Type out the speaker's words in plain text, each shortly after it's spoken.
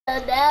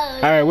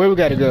Alright, where we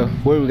gotta go?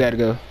 Where we gotta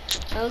go?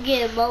 I'm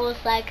getting a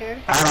motorcycle.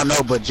 I don't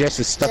know, but Jess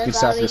is stuck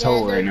inside this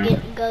hole right now.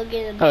 Go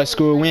get a Alright,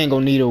 screw it. We ain't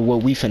gonna need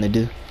what we finna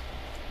do.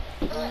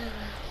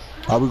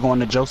 Are we going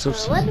to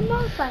Joseph's? What the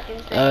motorcycle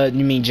say?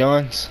 You mean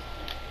John's?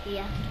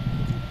 Yeah.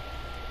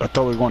 I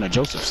thought we were going to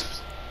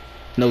Joseph's.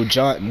 No,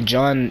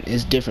 John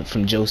is different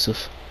from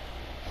Joseph.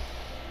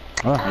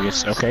 Oh, I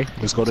guess, okay.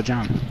 Let's go to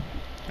John.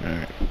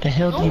 Alright. The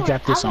hell do you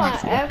got this on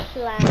for?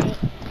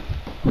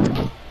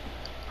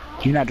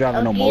 You're not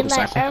driving no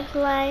motorcycle.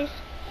 Airplane.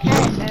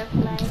 Not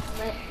airplane,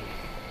 but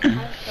for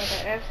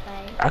the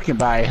airplane. I can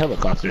buy a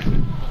helicopter.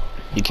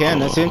 You can,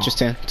 that's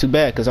interesting. Too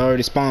bad, because I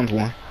already spawned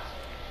one.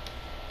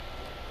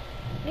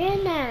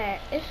 You're not.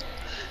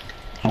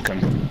 Okay.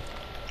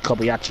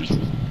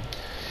 Kobayashi.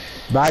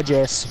 Bye,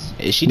 Jess.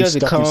 If she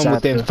doesn't come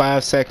within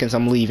 5 seconds,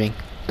 I'm leaving.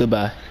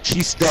 Goodbye.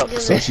 She's stuck,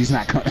 so she's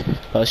not coming.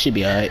 Oh, she'll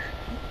be alright.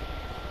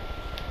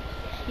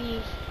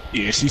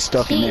 Yeah, she's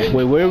stuck in there.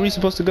 Wait, where are we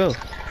supposed to go?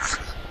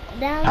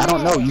 I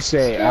don't know. You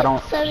said I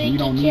don't. You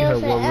don't need her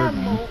where we're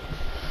going.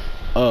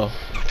 Oh.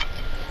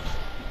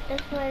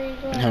 That's where you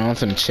go. I'm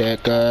finna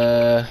check.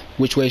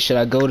 Which way should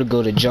I go to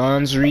go to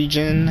John's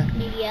region?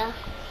 Yeah.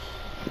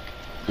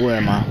 Where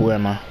am I? Where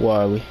am I? Where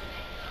are we?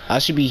 I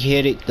should be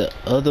headed the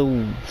other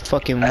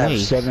fucking way. I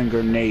have 7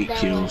 grenade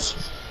kills.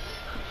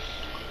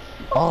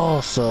 Oh,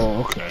 so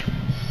okay.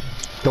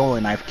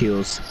 Throwing knife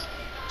kills.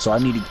 So I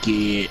need to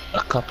get a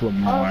couple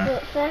more.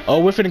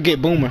 Oh, we're finna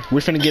get Boomer. We're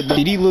finna get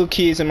these little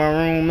kids in my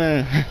room,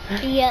 man.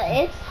 Yeah,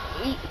 it's.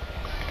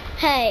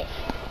 Hey,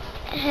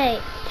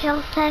 tell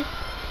your cousin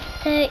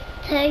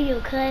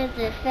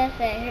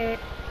Fefe here.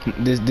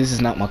 This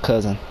is not my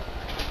cousin.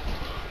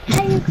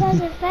 Tell your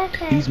cousin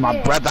Fefe. He's my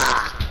brother.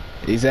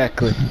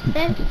 Exactly.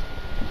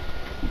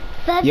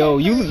 Yo,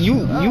 you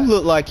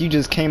look like you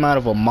just came out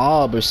of a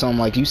mob or something.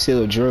 Like you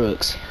sell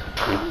drugs.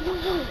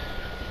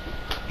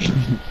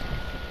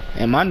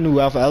 And my new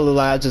outfit, I look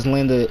like I just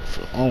landed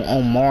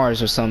on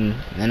Mars or something,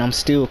 and I'm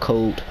still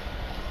cold.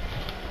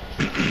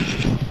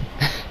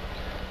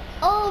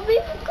 Oh,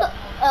 people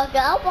okay,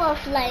 I want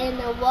to fly in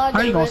the water.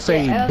 How you gonna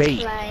say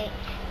bait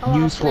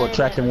used for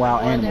attracting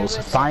wild animals?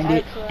 Find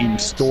it in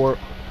store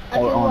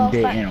or on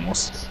dead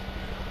animals.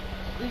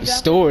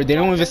 Store? They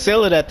don't even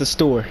sell it at the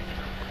store.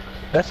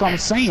 That's what I'm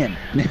saying.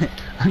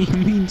 How do you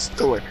mean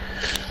store?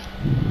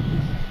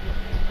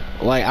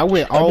 Like I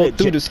went all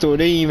through the store,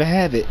 they didn't even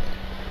have it.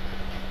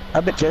 I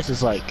bet Jess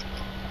is like,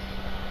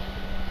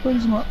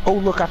 where's my? Oh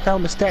look, I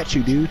found the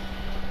statue, dude.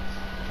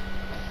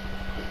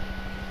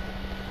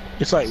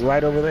 It's like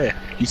right over there.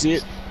 You see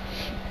it?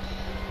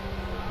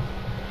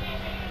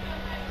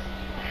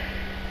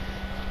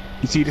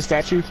 You see the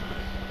statue?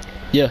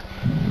 Yeah.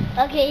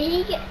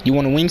 Okay, you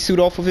want a wingsuit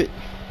off of it?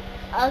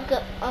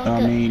 I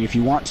mean, if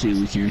you want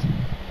to, we can.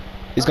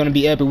 It's gonna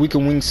be epic. We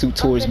can wingsuit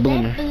towards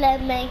Boomer.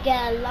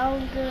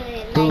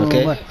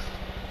 Okay.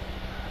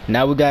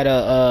 Now we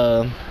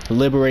gotta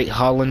liberate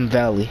Holland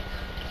Valley.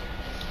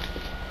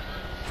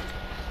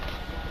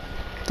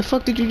 What the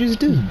fuck did you just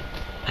do?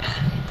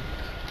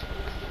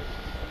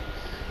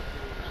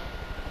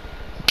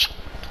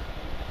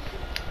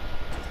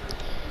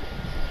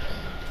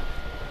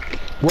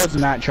 Was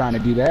not trying to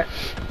do that.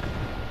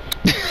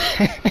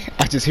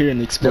 I just hear an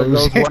explosion.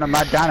 There goes one of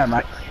my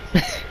dynamite.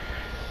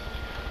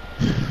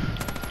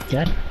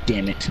 God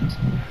damn it.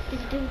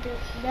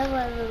 That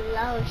was a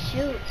loud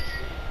shoot.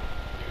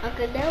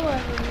 Okay, that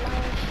was a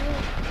loud shoot.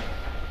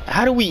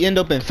 How do we end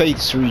up in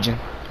Faith's region?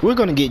 We're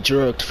gonna get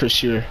drugged for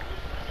sure.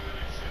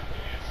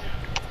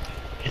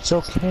 It's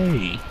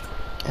okay.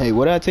 Hey,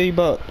 what did I tell you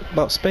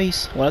about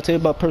space? What did I tell you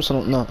about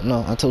personal?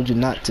 No, I told you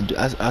not to do.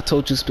 I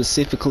told you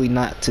specifically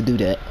not to do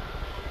that.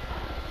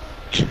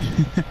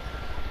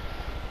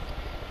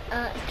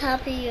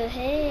 Top of your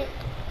head.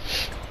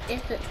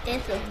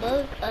 It's a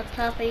bug on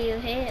top of your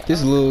head.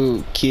 This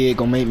little kid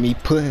gonna make me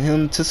put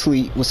him to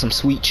sleep with some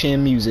sweet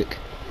chin music.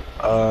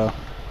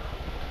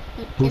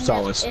 Who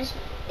saw us?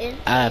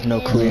 I have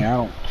no clue. I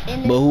don't.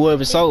 But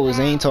whoever saw us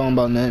ain't talking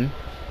about nothing.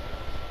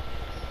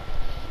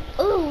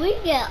 Ooh, we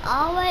get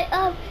all the way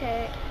up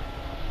here.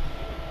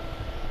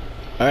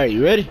 Alright,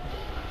 you ready?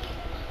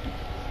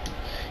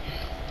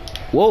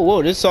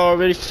 Whoa, this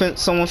already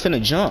someone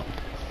finna jump.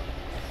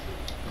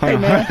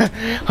 Hold on.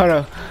 Hold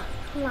on.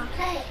 Come on.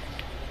 Hey.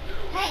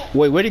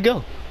 Wait, where'd he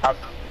go?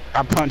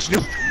 I punched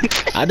him.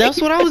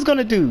 That's what I was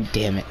gonna do.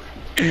 Damn it.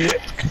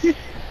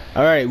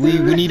 Alright, we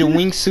need a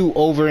wingsuit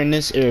over in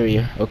this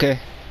area, okay?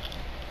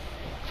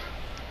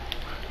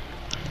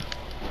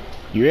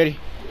 You ready?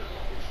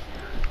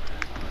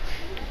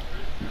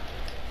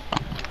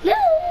 No!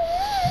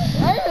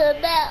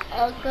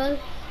 Uncle.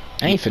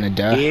 I ain't finna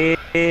die.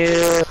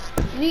 Yeah.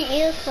 We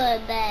is for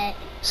that.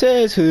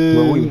 Says who?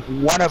 Well,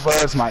 one of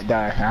us might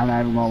die. I'm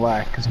not even gonna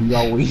lie, cause we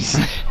always.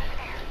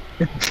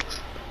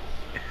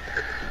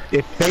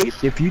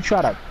 If you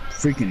try to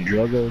freaking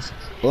drug us,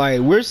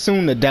 like we're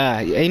soon to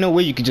die. Ain't no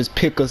way you can just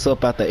pick us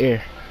up out the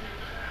air.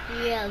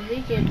 Yeah,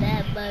 we can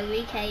die, but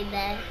we can't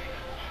die.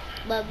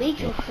 But we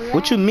can fly.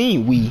 What you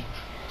mean we?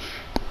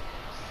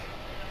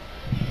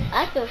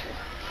 I can.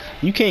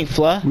 You can't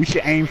fly. We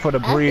should aim for the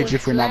bridge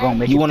if we're not gonna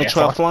make it. You want to that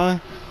try far.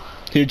 flying?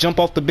 Here, jump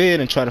off the bed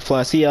and try to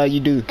fly. See how you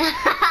do.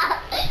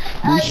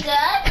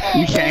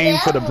 We should aim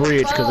for the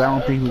bridge because I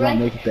don't think we're gonna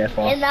make it that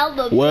far.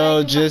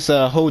 Well, just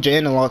hold your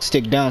analog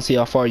stick down. See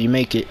how far you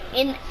make it.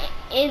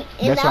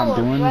 That's what I'm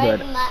doing,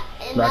 but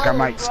like I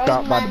might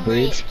stop by the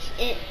bridge.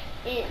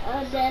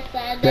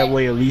 That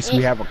way, at least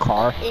we have a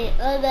car.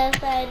 On that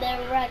side,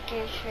 that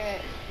rocket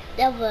shirt.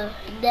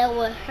 That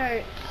would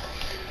hurt.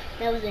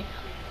 That was it.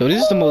 Yo,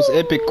 this is the most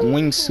epic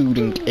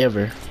wingsuiting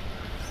ever.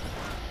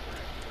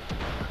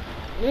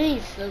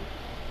 Wingsuit.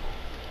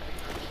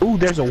 Ooh,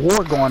 there's a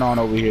war going on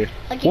over here.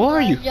 Okay, Where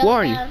are you? jump Where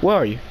are you? down. Where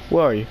are you?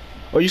 Where are you?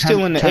 Oh, you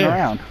still in the Turn air?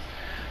 around.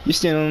 You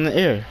still in the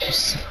air?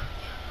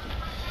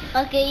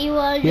 Okay, you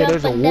want to Yeah, jump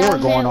there's a down war there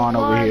going on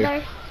over here.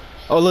 water?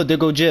 Oh, look, there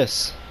go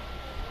Jess.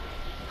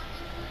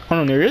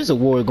 Hold on, there is a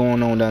war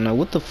going on down there.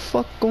 What the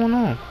fuck going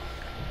on?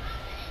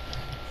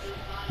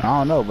 I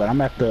don't know, but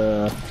I'm at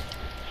the.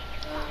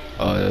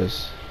 Oh,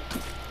 yes.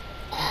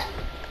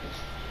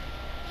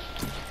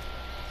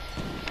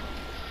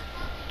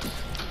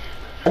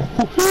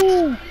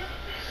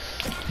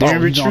 They're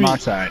in He's on our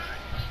retreat. side.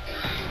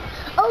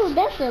 Oh,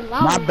 that's a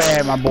long My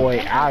bad, my boy.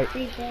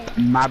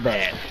 My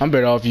bad. I'm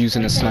better off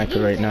using a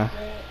sniper right now.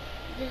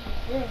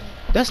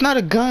 That's not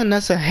a gun,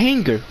 that's a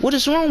hanger. What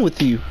is wrong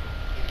with you?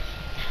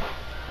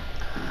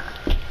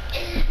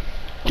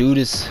 Do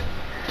this.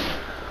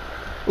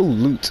 Ooh,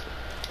 loot.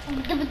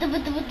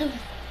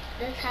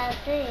 That's how I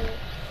say it.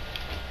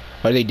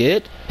 Are they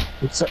dead?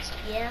 What's up?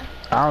 Yeah.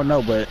 I don't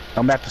know, but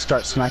I'm about to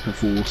start sniping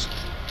fools.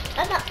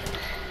 I know.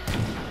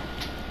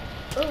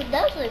 Oh,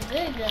 that's a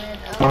good gun.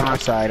 On our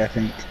side, I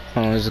think.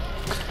 Oh, there's a...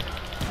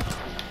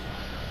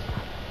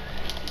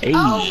 Hey,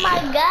 Oh my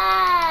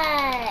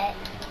god!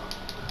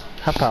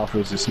 how powerful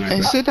is this sniper?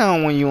 Hey, sit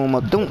down when you on my...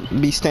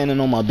 Don't be standing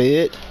on my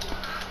bed.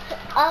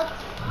 Oh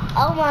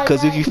my god.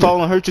 Because if you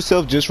fall and hurt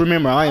yourself, just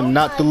remember, I am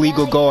not the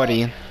legal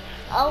guardian.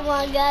 Oh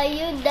my god,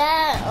 you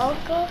died,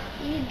 uncle.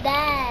 You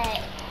died.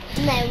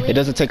 It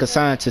doesn't take a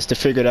scientist to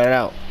figure that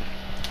out.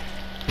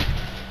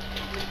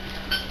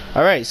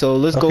 Alright, so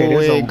let's go Okay,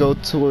 there's ahead a- and go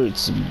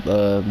towards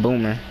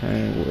Boomer.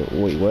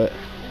 Wait, what?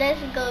 Let's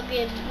go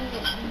get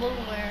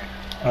Boomer.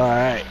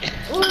 Alright.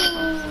 Ooh.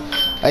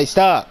 Hey,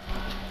 stop!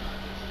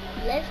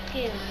 Let's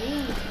get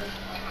Reese.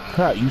 How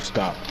about you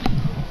stop?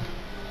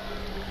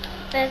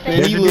 Man,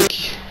 There's you a look...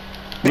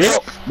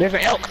 Elk! There's an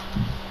elk!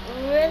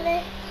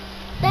 Really?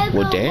 Let's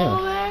Well, go damn.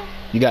 Boomer.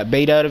 You got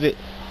bait out of it?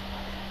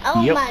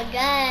 Oh Yep. my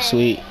god.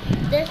 Sweet.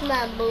 That's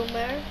my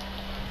Boomer.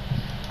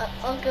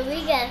 Uncle,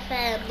 we gotta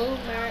find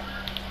Boomer.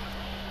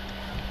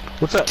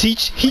 What's up? He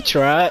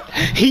tried.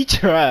 He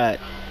tried.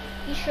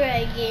 He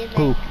tried getting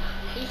Who?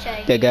 He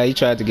tried That guy, he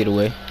tried to get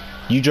away.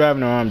 You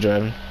driving or I'm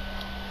driving?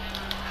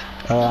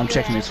 I'm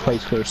checking this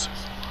place first.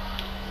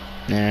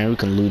 Nah, we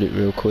can loot it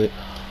real quick.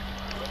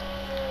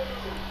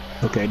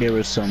 Okay, there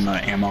was some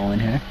ammo in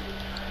here.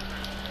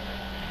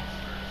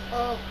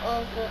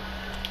 Uncle.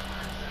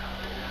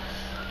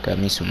 Got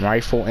me some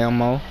rifle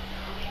ammo.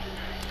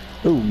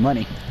 Ooh,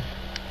 money.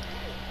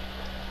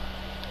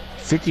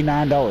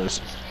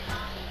 $59.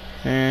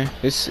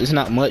 It's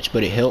not much,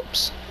 but it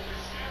helps.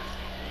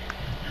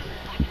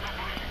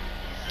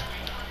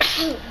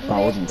 I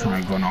wasn't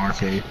trying to go in the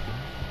arcade.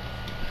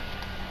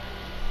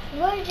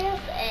 Where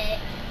just at?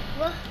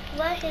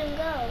 Let him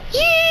go.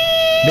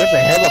 There's a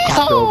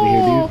helicopter over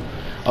here, dude.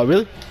 Oh,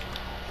 really?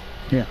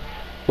 Yeah.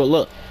 Well,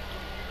 look.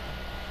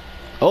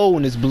 Oh,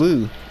 and it's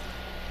blue.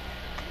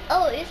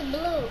 Oh, it's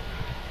blue.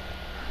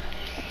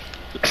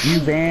 You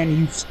van,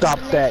 you stop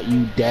that,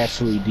 you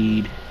dastardly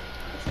deed.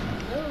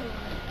 Blue.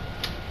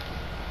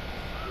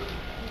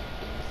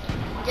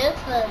 Just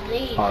for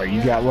me. Alright,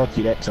 you got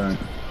lucky that time.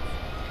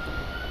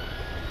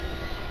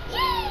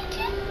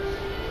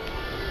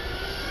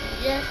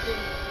 Justice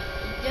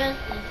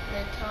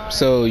for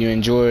So, you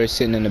enjoy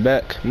sitting in the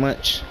back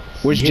much?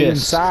 Where's Get Jess?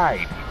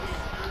 inside.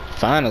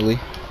 Finally.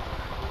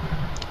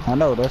 I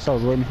know, that's why I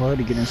was waiting for her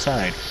to get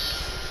inside.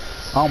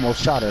 I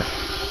almost shot her.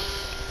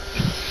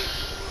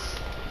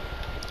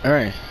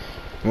 Alright.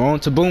 We're on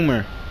to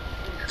Boomer.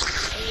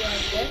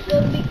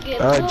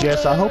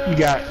 Jess, I hope you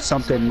got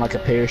something like a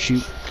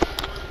parachute.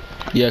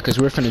 Yeah, because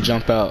we're finna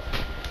jump out.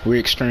 We're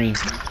extreme.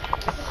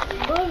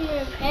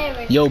 Boomer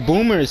parents. Yo,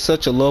 Boomer is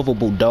such a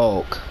lovable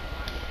dog.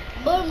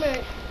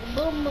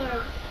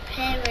 Boomer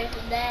parents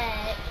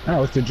died.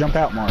 Oh, it's the jump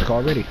out mark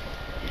already.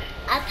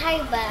 I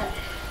talk about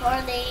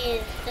 40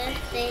 and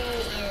 50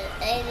 and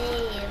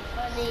 80 and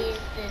 40 and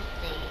 50.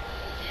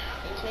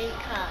 Between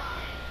cars.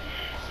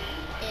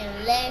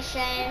 And last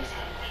chance.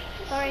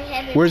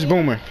 Where's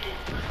Boomer?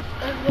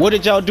 What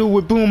did y'all do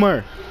with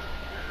Boomer?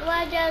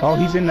 Oh,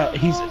 he's in the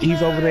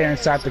he's over there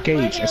inside the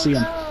cage. I see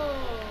him.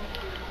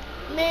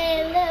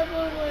 Man, let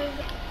Boomer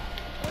go.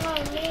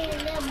 Oh man,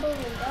 let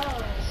Boomer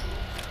go.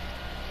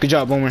 Good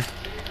job, Boomer.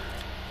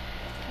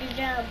 Good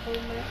job,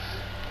 Boomer.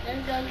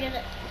 Let's go get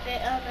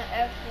on the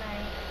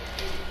airplane.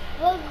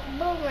 Where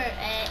Boomer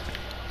at?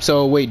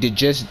 So, wait, did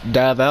Jess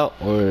dive out,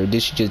 or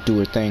did she just do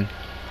her thing?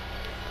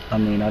 I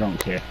mean, I don't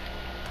care.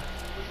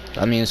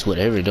 I mean, it's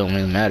whatever. It don't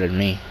really matter to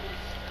me.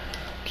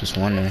 Just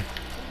wondering.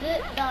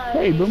 Good dog.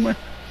 Hey, Boomer.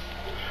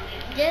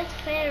 Just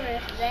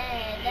favorite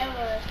sad. That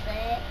was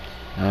sad.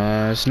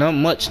 There's not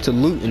much to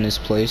loot in this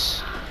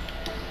place.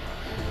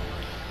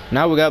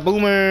 Now we got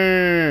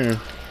Boomer.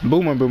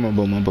 Boomer, Boomer,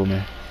 Boomer,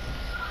 Boomer.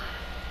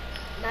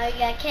 Now you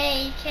got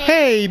K.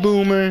 Hey,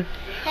 Boomer.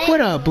 Hey,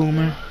 What up,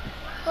 Boomer?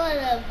 What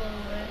up,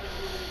 Boomer?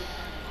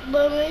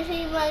 Boomer,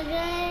 see my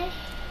gun?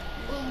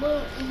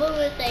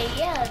 Boomer say,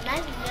 yeah,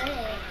 nice gun.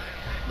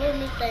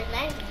 Boomer say,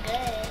 nice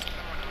gun.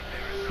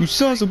 You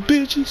sons of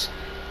bitches.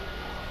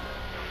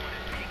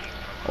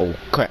 Oh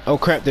crap! Oh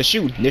crap! They're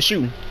shooting! They're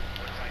shooting!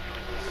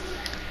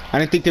 I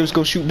didn't think they was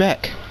gonna shoot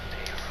back.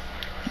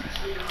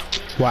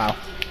 Wow.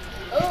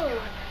 Ooh.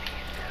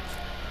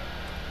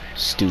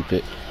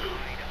 Stupid.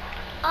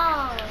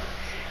 Oh.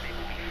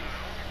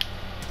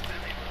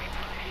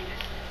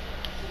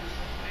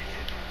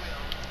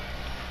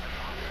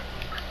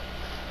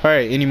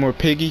 Alright, any more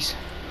piggies?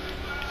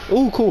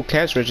 Ooh, cool,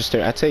 cash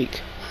register. I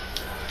take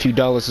a few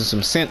dollars and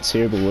some cents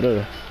here, but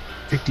whatever.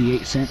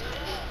 58 cents.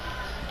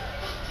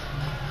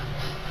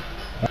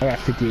 I got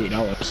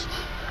 $58.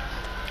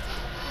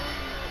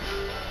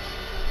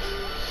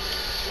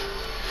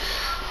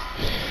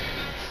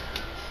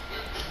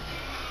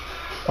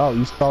 Oh,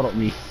 you startled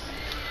me.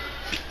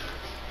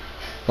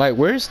 Like,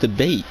 where's the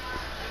bait?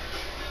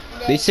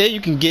 They said you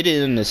can get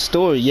it in the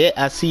store, yet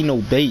I see no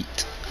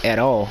bait at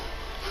all.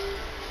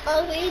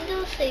 Oh, we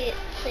do see it,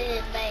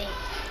 babe.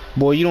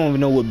 Boy, you don't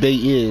even know what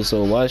bait is,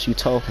 so why is you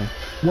talking?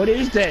 What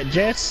is that,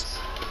 Jess?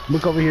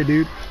 Look over here,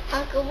 dude.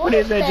 Uncle, What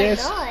is that,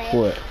 Jess? noise?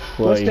 What?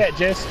 What What's are you? that,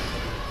 Jess?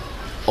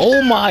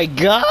 Oh my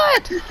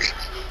god!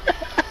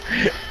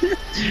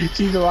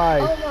 She's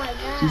alive. Oh my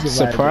god. She's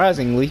alive.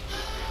 Surprisingly.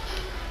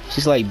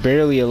 She's like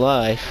barely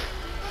alive.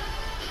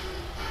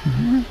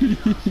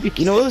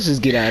 You know, let's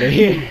just get out of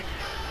here.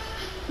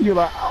 You're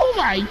like, oh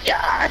my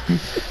god.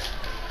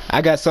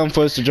 I got something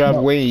for us to drive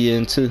away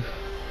in too.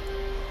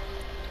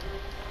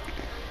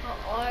 An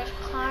orange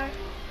car.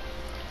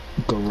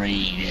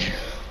 Garage.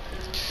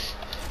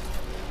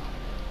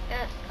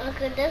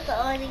 Uncle, that's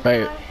an orange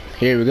Right, car.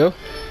 here we go.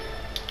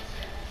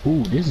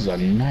 Ooh, this is a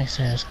nice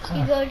ass You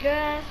car. go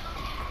drive?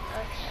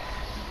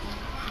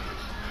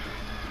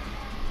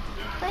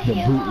 Okay. The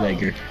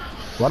bootlegger.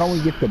 Why don't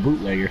we get the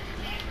bootlegger?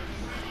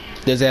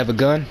 Does it have a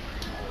gun?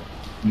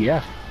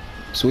 Yeah.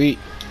 Sweet.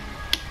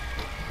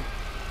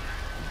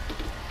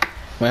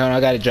 Wait, hold on, I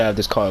gotta drive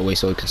this car away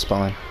so it can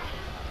spawn.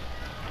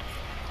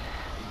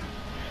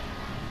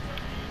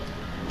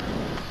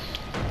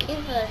 Keep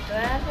a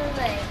driver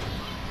like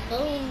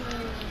boom.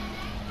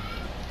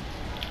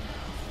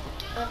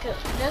 Okay,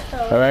 that's all.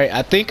 Alright,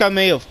 I think I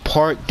may have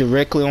parked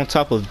directly on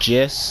top of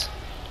Jess.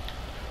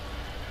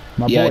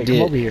 My Yeah, boy, I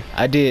come over did. here.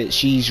 I did.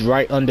 She's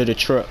right under the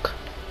truck.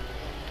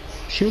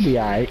 She'll be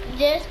alright.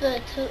 Just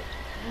the two.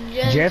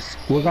 Jess,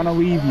 we're gonna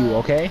leave you,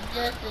 okay?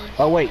 Just the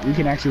Oh wait, we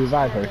can actually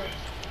revive her.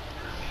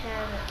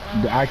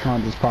 kind The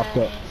icon just popped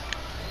up.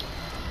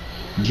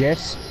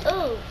 Jess,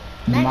 Ooh,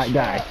 you nice might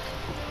die. shot.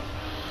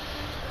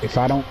 If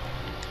I don't...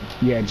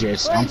 Yeah,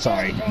 Jess, I'm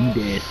sorry. You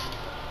dead.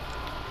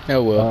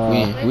 Oh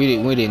well, we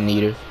didn't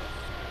need her.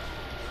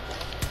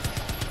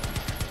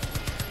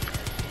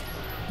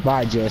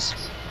 Bye, Jess.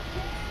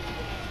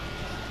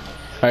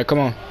 Alright, come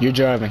on, you're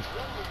driving.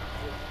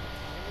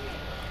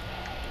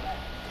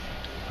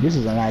 This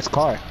is a nice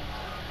car.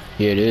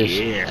 Yeah, it is.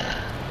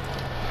 Yeah.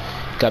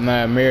 Got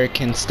my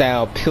American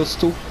style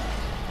pistol.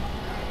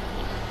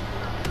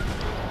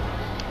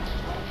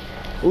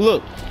 Oh,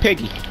 look,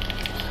 Peggy.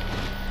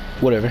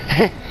 Whatever.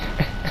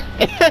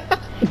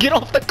 Get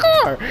off the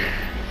car.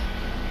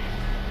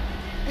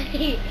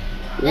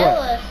 That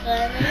was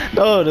funny.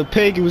 Oh, the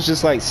Peggy was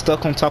just like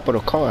stuck on top of the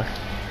car.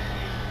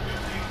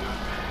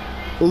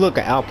 Oh, look,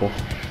 an apple.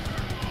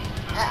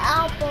 An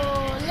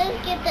apple.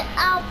 Let's get the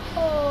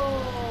apple.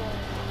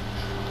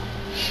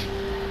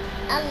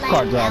 I like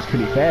Car drives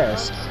pretty apple.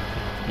 fast.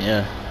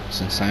 Yeah, it's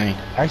insane.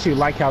 I actually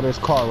like how this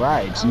car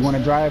rides. You want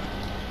to drive?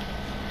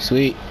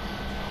 Sweet.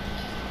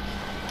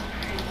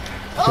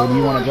 So do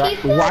you want to drive? he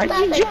fell Why'd off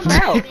you the jump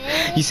car, out?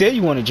 man. You said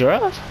you want to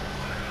drive?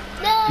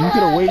 No, You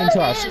could have waited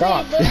until I don't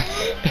stopped.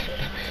 hit me,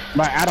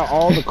 Like, out of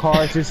all the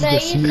cars, this is man, the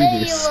you said you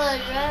smoothest.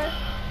 want to drive.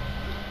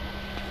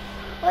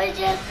 What'd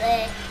you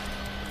say?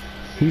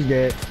 He's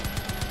dead.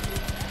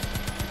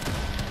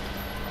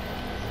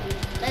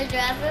 The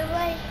driver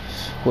way?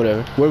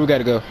 Whatever. Where we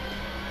gotta go?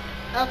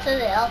 Up to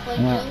the apple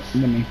Well, juice.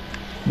 let me.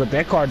 But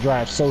that car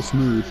drives so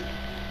smooth.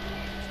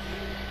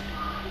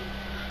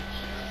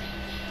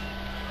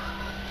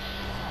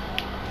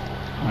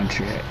 On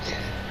track.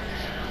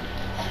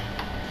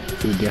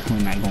 We're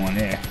definitely not going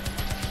there.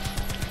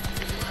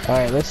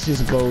 Alright, let's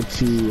just go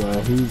to,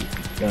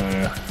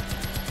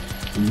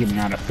 I'm getting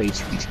out of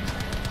face region.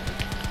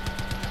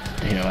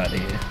 The hell out of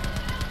here.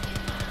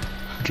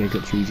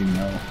 Jacob's region,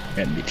 no.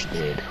 That bitch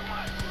dead.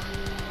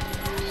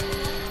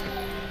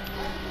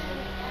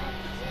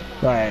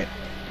 Alright.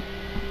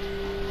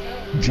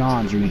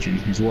 John's region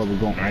is where we're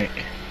going, right?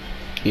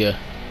 Yeah.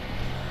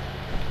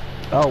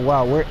 Oh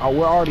wow, we're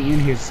already in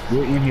his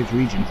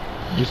region.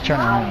 Just turn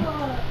around.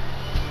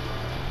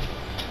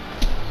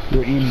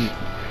 We're in.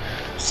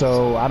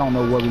 So I don't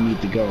know where we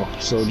need to go.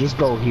 So just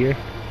go here,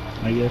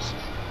 I guess.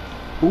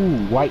 Ooh,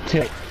 white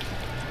tail.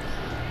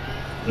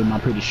 Am I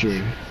pretty sure?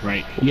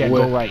 Right. Yeah,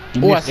 Where? go right.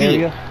 In Oh, this I see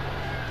area.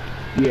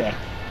 Yeah.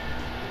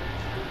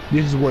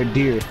 This is where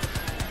deer.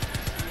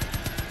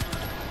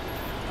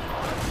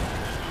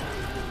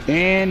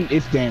 And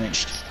it's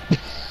damaged.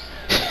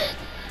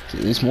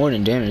 It's more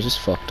than damage. It's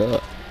fucked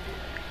up.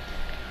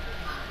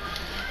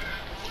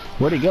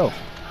 Where'd it go?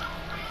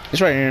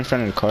 It's right here in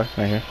front of the car.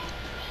 Right here.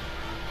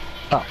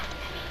 Oh.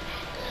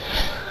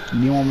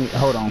 You want me?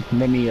 Hold on.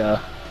 Let me.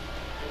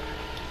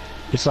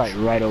 It's like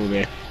right over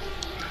there.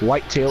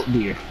 White-tailed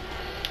deer.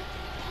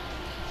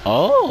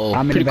 Oh,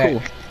 I'm in pretty the back.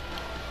 cool.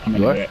 I'm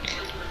in You the are? back.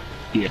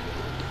 Yeah.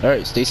 All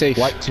right, stay safe.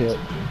 White-tailed.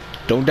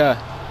 Don't die.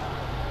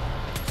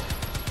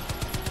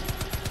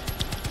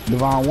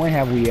 Devon, when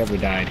have we ever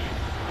died?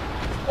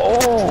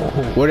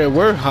 Oh! Well, there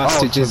were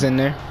hostages so- in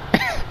there.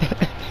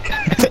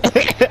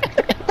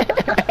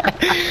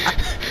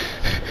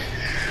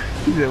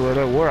 He said, well,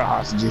 there were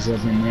hostages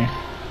up in there.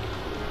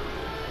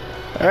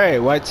 All right,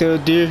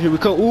 white-tailed deer. Here we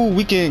go. Ooh,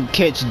 we can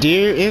catch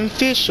deer and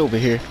fish over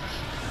here.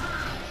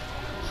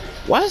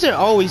 Why is there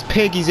always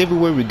Peggies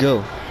everywhere we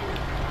go?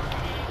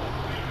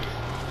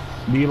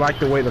 Do you like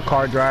the way the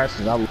car drives?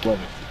 Cause I love it.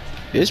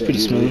 It's pretty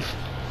smooth.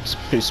 It's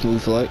pretty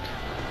smooth, like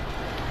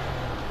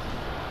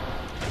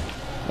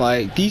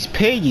these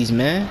Peggies,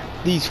 man.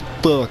 These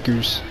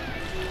fuckers.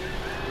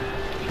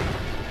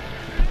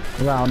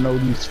 Well, I don't know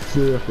these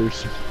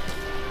flippers.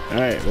 All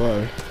right,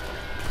 well.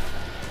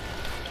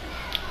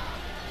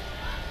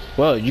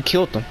 Well, you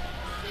killed them.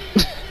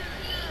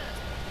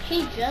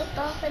 He jumped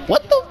off and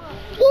What the?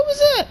 What was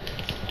that?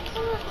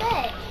 What was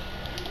that?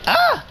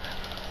 Ah!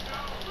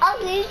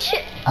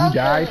 You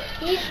died?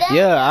 You died?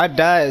 Yeah, I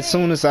died as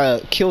soon as I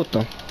killed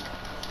them.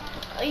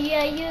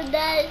 Yeah, you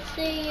died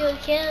so you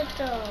killed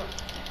him.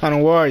 I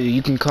don't worry,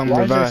 you can come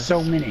Why is there revive.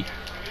 so many?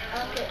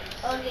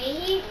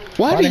 Okay,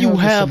 Why Why do the you hell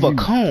is there so have a many?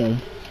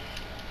 comb?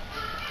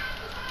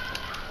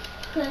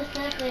 put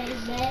stuff in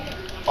his bed.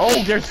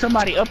 Oh, there's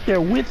somebody up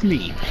there with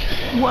me.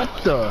 What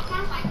the?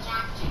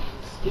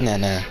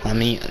 Nah. I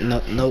mean, no.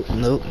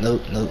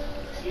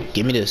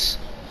 Give me this.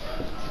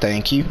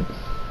 Thank you.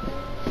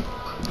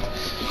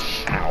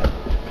 Ow.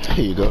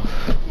 Here you go.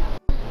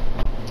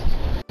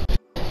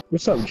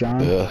 What's up,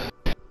 John?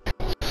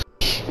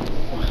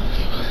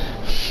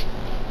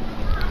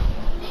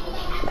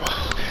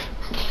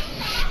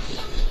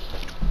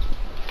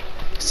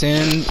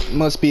 Sin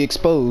must be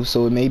exposed,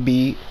 so it may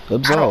be Out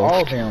of absolved.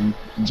 all of them,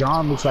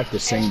 John looks like the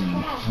same.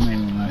 I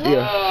mean,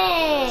 Yeah.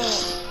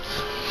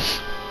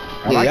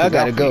 I Yeah, like y'all his gotta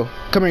outfit. go.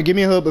 Come here, give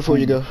me a hug before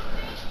you go.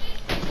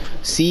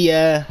 See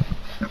ya.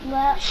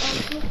 Well,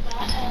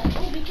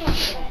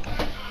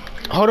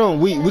 Hold on,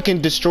 we can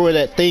destroy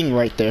that thing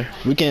right there.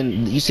 We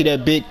can. You see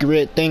that big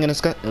red thing in the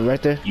sky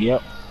right there?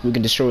 Yep. We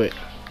can destroy it.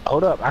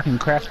 Hold up, I can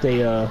craft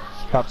a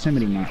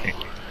proximity mine.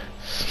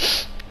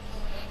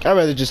 I'd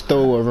rather just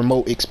throw a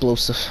remote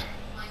explosive.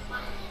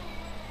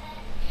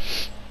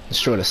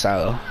 Destroy the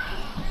silo.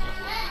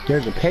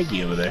 There's a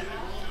Peggy over there.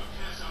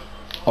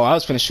 Oh, I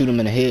was finna shoot him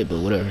in the head, but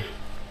whatever.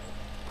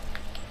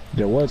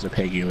 There was a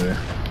Peggy over there.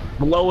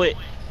 Blow it.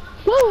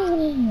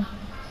 Woo!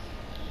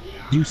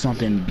 Do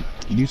something.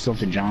 Do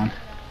something, John.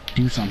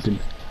 Do something.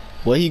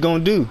 What he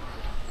gonna do?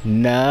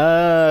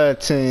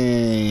 Nothing.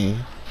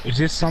 Is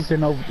this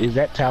something over? Is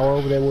that tower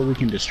over there where we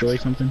can destroy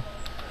something?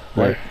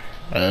 Where?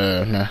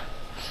 Nah.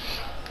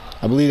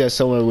 I believe that's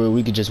somewhere where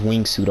we could just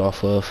wingsuit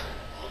off of.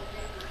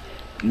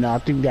 No, I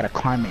think we gotta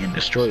climb it and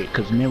destroy it.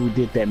 Cause remember we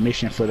did that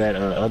mission for that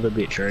other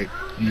bitch, right?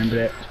 Remember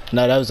that?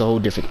 No, that was a whole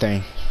different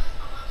thing.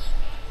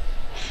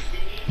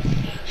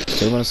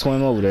 So we're gonna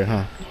swim over there,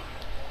 huh?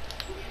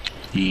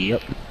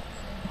 Yep.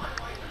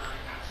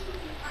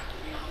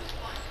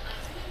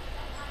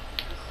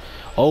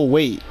 Oh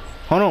wait,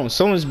 hold on.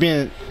 Someone's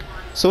being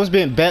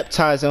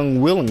baptized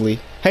unwillingly.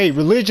 Hey,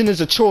 religion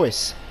is a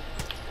choice.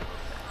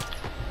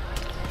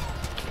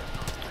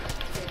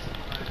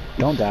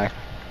 Don't die.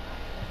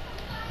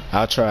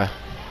 I'll try.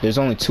 There's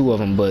only 2 of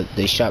them, but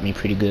they shot me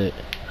pretty good.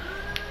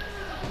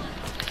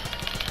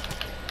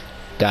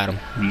 Got him.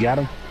 You got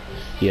him?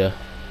 Yeah.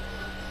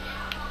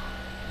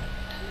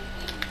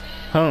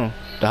 Huh?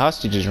 The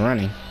hostage is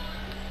running.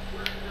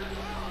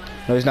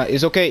 No, it's not.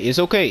 It's okay. It's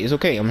okay. It's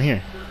okay. I'm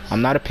here.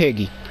 I'm not a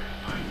Peggy.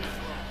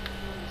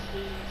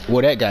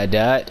 Well, that guy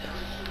died.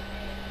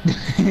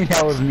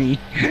 That was me.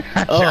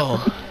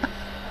 Oh.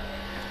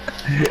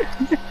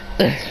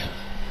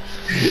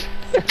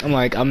 I'm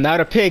like, I'm not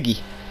a Peggy.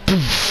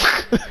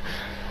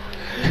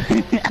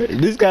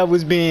 This guy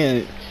was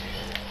being.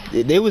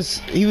 He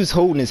was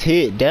holding his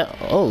head down.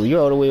 Oh, you're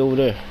all the way over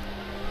there.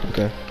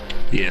 Okay.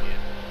 Yeah.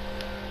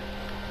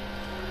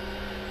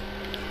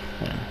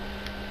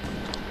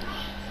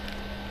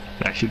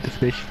 Did I shoot the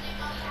fish?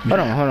 Hold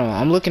on.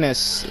 I'm looking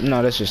at.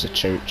 No, that's just a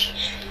church.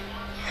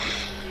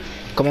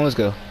 Come on, let's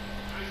go.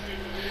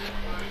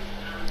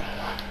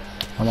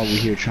 I'm over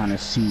here trying to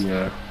see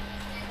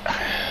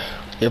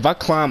If I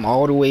climb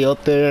all the way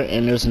up there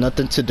and there's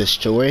nothing to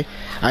destroy,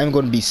 I'm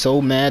gonna be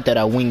so mad that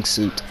I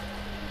wingsuit.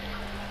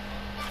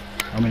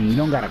 I mean, you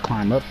don't gotta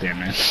climb up there,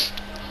 man.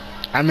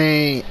 I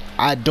mean,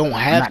 I don't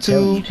have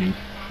to.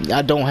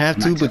 I don't have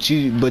to,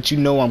 but you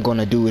know I'm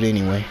gonna do it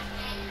anyway.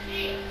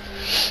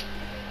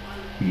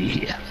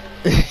 Yeah.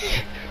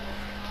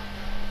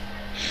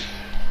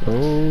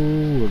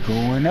 Oh, we're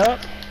going up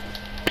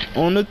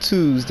On a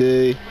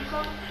Tuesday.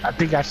 I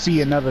think I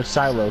see another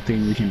silo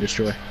thing we can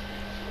destroy.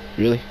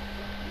 Really?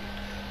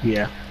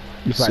 Yeah.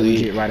 It's like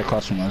legit right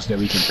across from us that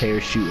we can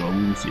parachute or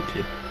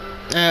wingsuit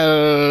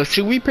to.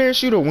 Should we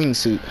parachute or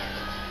wingsuit?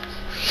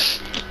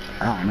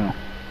 I don't know.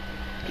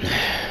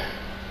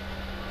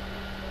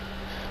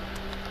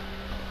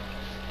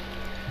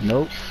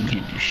 Nope, we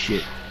can't do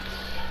shit.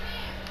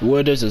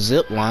 Well, there's a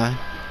zip line.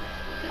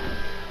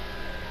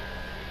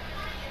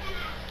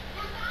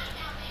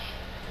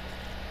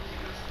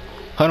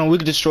 Hold on, we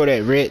can destroy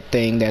that red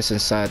thing that's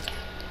inside.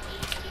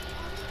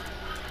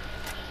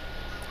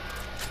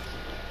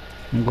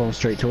 I'm going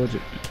straight towards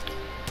it.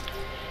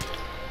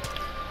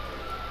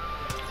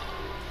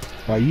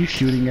 Are you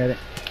shooting at it?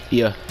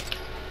 Yeah.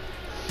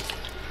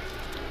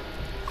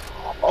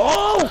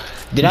 Oh!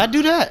 Did I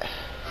do that?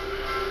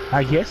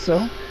 I guess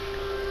so.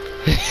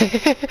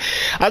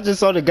 I just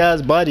saw the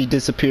guy's body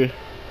disappear.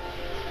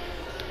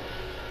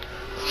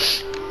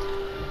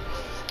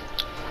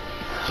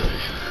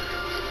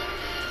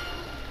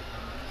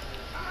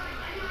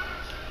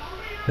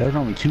 There's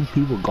only 2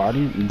 people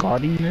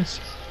guarding this?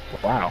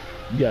 Wow,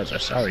 you guys are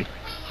sorry.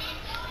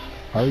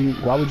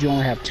 Why would you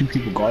only have 2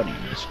 people guarding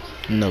this?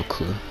 No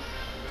clue.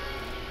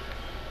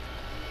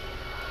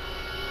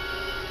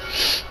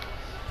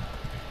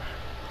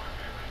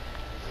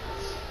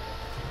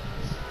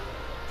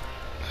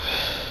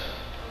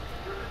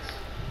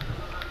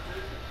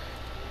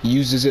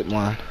 Use the zip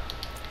line.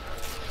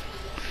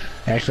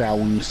 Actually, I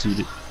wingsuit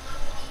it.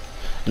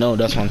 No,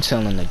 that's what I'm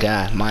telling the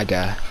guy, my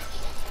guy.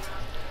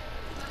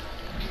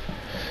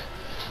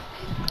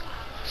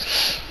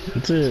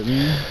 That's it,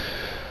 man.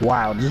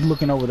 Wow, just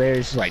looking over there,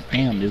 it's like,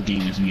 damn, this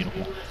game is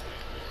beautiful.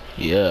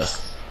 Yeah.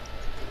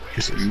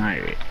 Just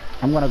admire it.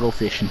 I'm gonna go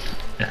fishing.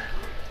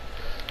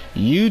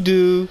 You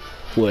do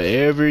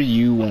whatever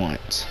you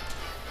want.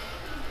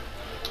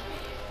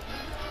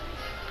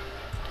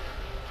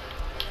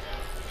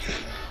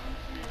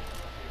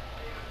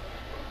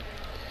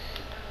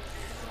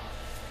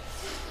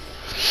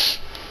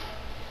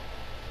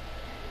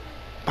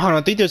 Hold on,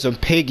 I think there's some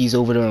piggies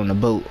over there on the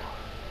boat.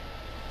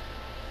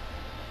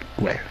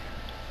 Where?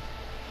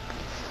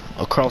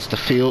 Across the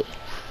field.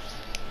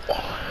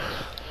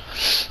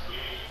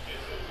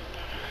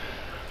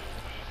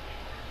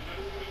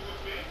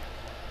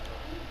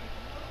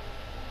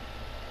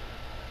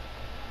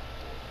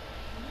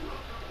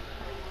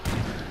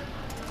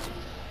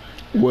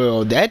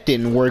 Well, that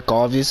didn't work,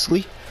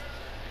 obviously.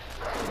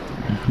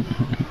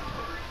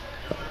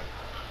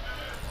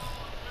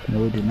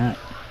 No, it did not.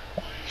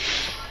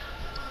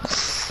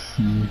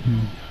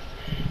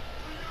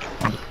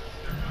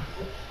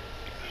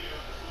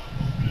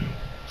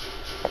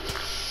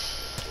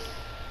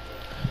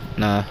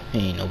 Nah, he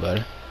ain't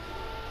nobody.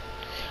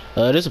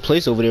 There's a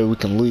place over there we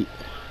can loot.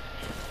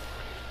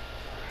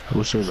 I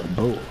wish there was a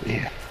boat over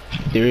here.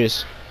 There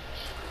is.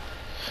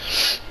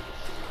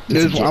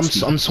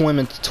 I'm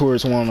swimming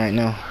towards one right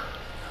now.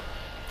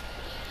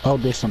 Oh,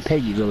 there's some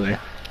peggies over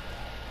there.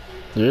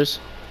 There is?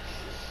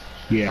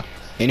 Yeah.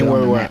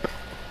 Anywhere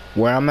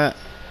where I'm at?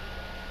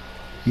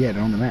 Yeah,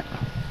 they're on the map.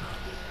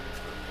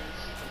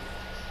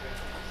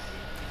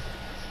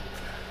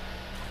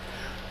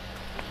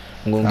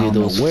 I'm gonna give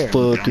those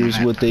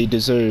fuckers what they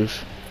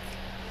deserve.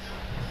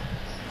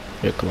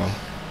 Here, come on.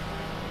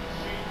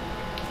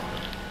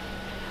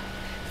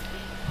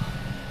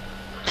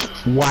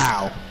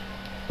 Wow.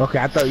 Okay,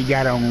 I thought you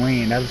got it on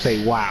land. I would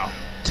say wow.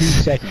 2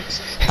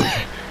 seconds.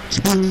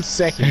 2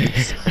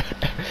 seconds.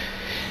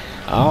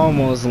 I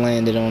almost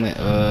landed on it.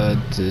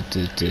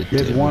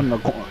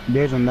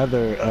 There's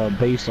another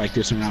base like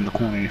this around the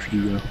corner if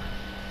you will.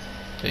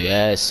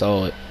 Yeah, I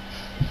saw it.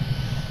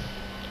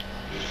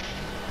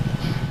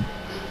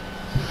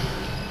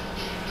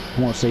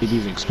 I want to say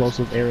these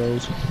explosive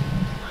arrows.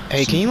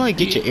 Hey, can you like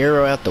get your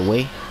arrow out the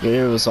way? Your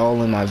arrow's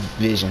all in my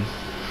vision.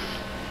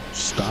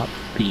 Stop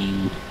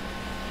being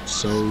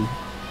so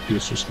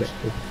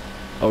disrespectful.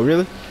 Oh,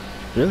 really?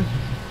 Really?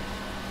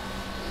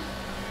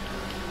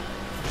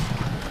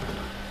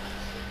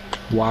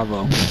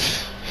 Wavo.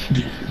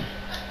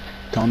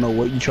 Don't know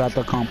what you tried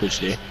to accomplish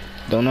there.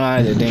 Don't know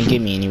either. Didn't get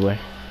me anywhere.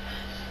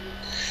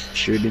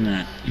 Sure did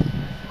not.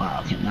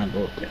 Wow, I cannot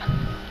go up there.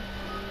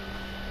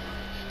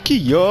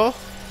 Kia.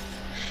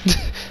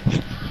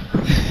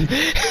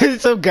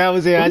 Some guy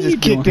was there. I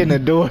just kicked in the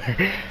door.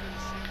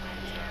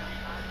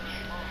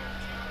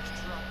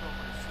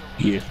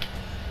 Yeah.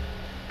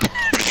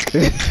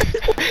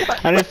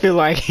 I didn't feel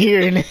like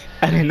hearing it.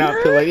 I did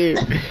not feel like hearing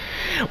it.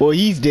 Well,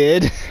 he's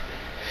dead.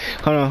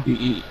 Hold on.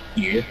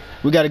 Yeah.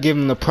 We gotta give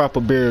him the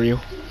proper burial.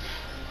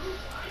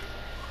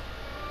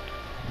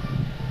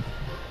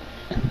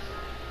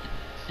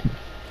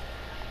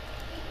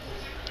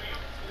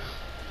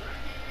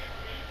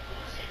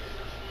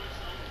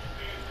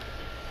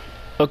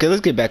 Okay,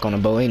 let's get back on the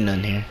boat. Ain't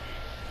nothing here.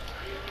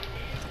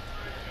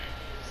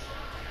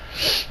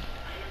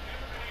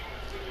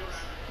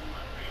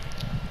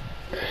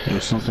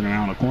 There's something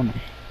around the corner.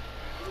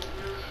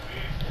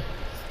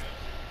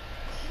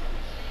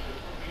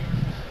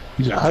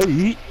 He's like,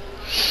 hey.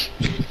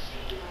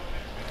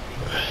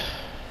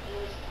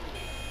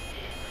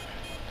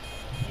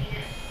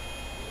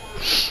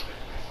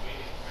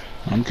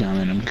 I'm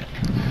coming.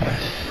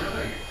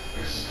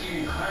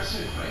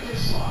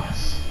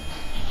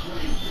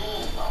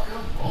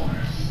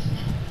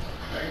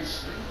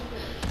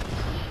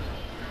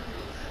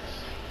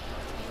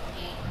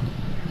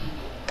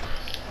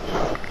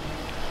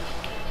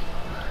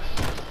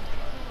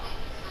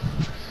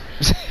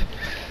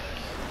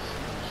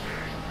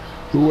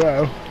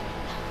 Wow.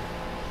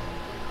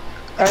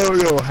 I don't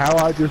know how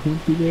I just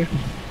went through there,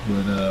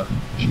 but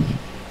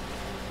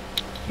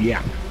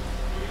yeah.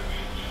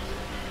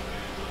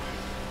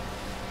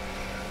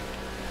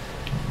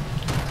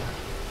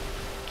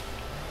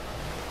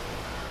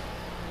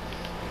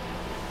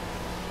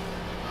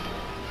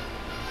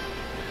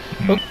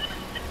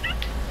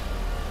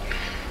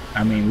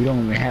 I mean, we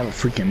don't even have a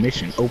freaking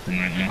mission open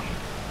right now.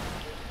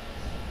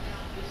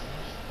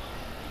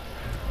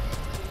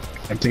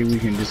 I think we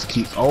can just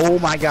keep. Oh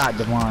my God,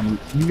 Devon,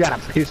 you got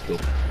a pistol.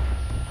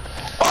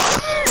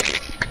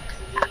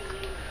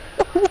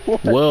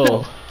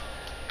 Whoa,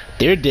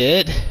 they're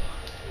dead.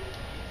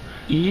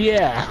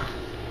 Yeah,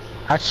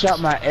 I shot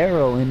my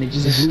arrow and it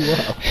just blew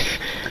up.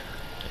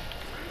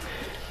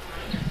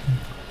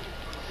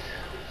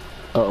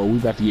 Uh-oh, we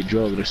about to get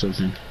drugged or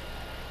something.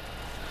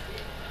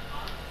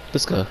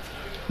 Let's go.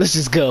 Let's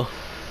just go.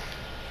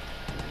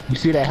 You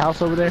see that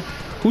house over there?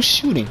 Who's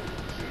shooting?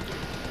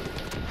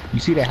 You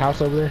see that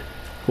house over there?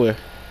 Where?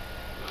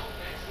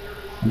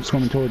 I'm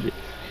swimming towards it.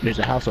 There's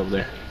a house over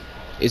there.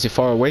 Is it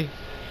far away?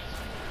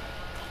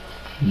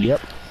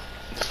 Yep.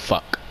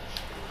 Fuck.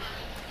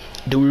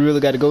 Do we really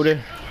got to go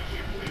there?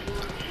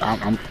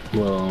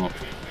 Well,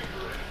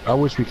 I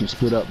wish we could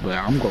split up, but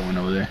I'm going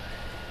over there.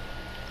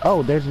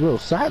 Oh, there's a little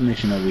side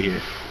mission over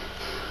here.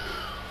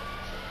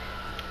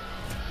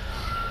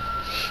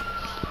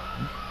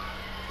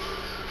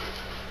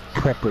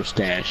 Prepper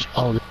stash.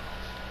 Oh,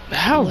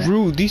 how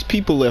rude. These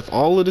people left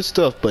all of the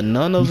stuff, but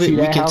none of it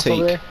we can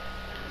take.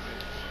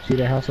 See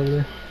that house over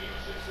there?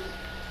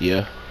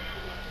 Yeah.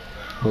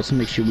 Let's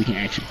make sure we can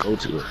actually go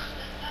to it.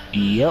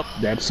 Yep,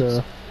 that's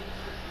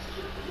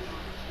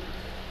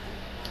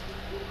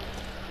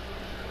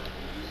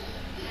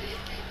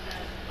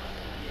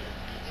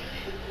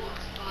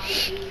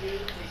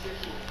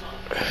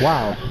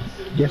wow.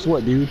 Guess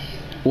what, dude?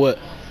 What?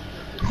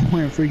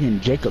 We're in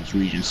freaking Jacob's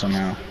region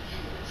somehow.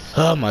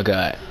 Oh my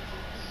God.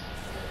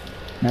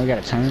 Now we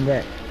gotta turn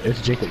back.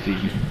 It's Jacob's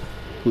region.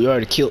 We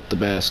already killed the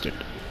bastard.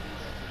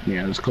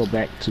 Yeah, let's go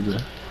back to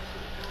the...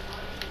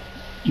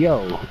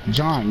 Yo,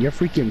 John, you're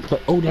freaking...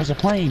 Oh, there's a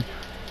plane.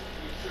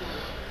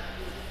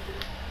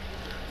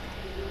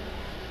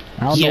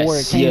 I don't know where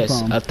it came from.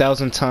 Yes,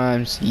 1,000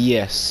 times,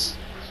 yes.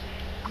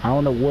 I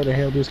don't know where the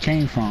hell this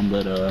came from,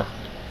 but,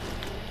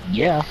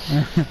 yeah.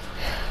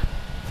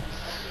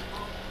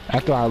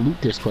 After I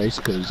loot this place,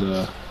 because,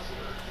 no,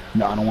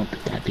 I don't want the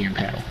goddamn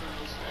paddle.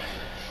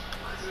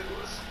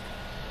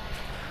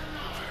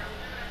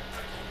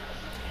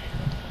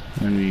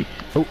 Let me...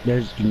 Oh,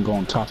 there's... You can go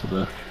on top of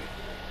the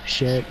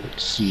shed.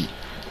 Let's see.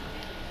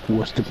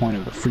 What's the point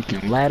of the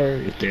freaking ladder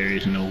if there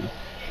is no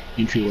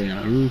entryway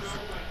on the roof?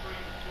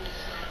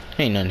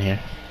 Ain't none here.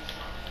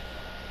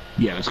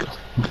 Yeah, let's go.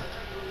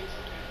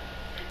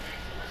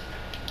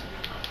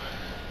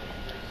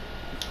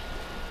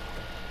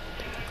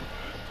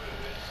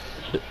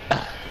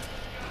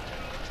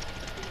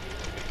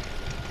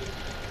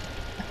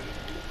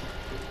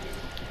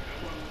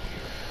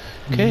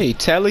 Okay,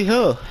 tally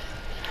ho.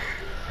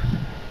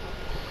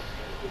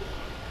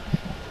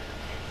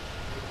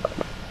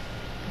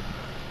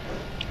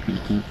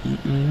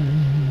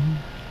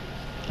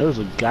 There was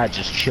a guy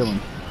just chilling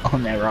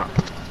on that rock.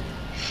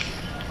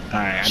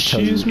 Alright, I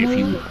tell you if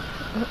you...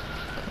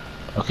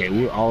 Okay,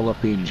 we're all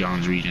up in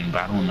John's region,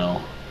 but I don't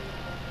know.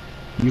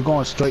 You're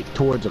going straight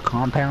towards a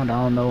compound.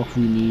 I don't know if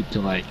we need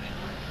to, like,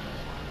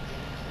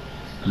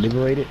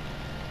 liberate it.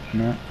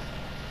 No?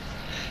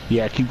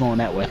 Yeah, keep going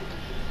that way.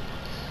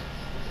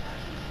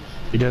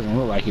 It doesn't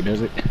look like it,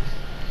 does it?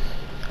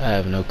 I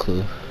have no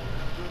clue.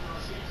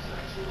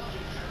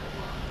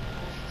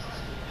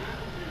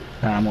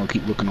 I'm gonna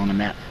keep looking on the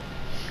map.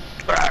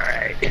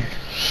 Alright.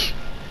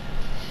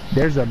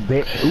 There's a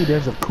bait. Ooh,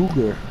 there's a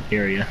cougar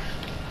area.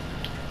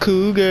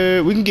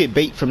 Cougar. We can get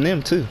bait from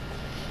them too.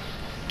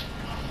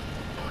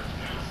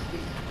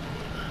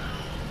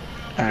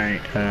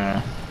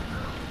 Alright,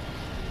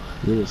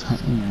 we was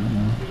hunting,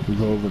 we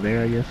go over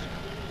there, I guess.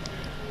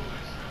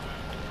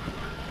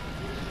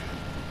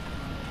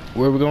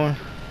 Where are we going?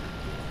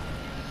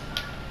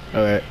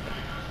 Alright.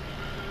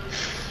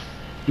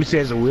 It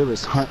says a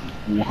Willis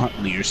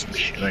Huntley or some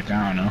shit, like,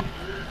 I don't know.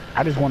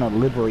 I just want to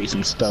liberate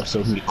some stuff so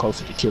we can get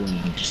closer to killing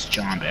this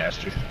John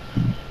bastard.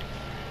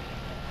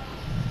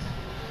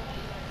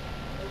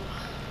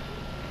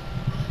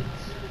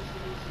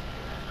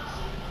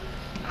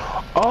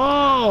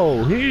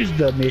 Oh, here's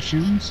the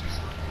missions.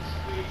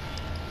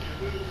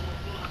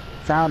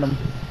 Found them.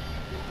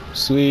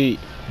 Sweet.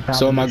 Found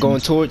So the am I going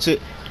missions. towards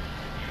it?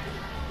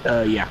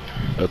 Yeah.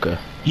 Okay.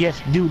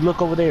 Yes, dude,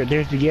 look over there.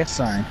 There's the yes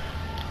sign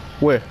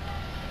Where?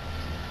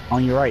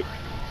 on your right.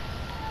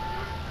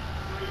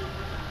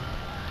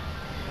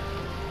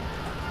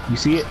 You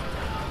see it?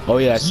 Oh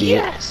yeah, I see it.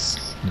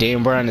 Yes.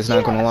 Dan Brown is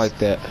not gonna like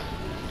that.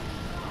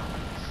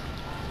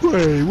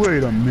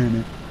 Wait a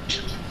minute.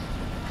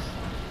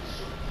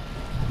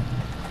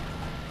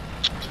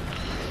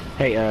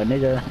 Hey,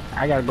 nigga,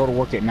 I gotta go to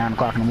work at 9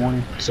 o'clock in the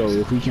morning. So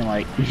if we can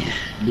like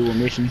do a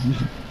mission,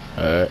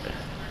 Alright.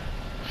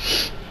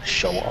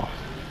 show off.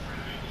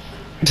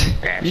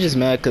 You're just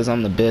mad because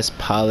I'm the best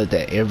pilot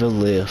that ever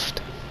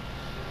lived.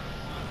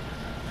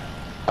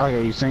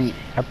 Okay, you saying?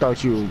 I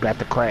thought you were about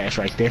to crash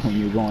right there when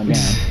you were going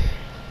down.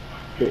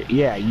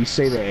 Yeah, you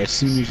say that as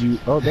soon as you.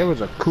 Oh, there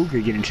was a cougar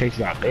getting chased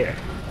out there.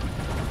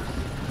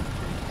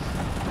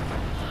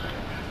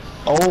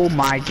 Oh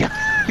my god!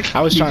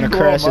 I was trying to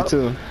crash it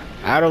too.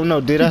 I don't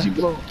know, did I?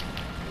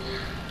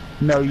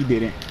 No, you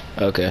didn't.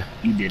 Okay.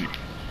 You didn't.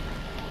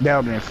 That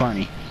would've been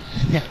funny.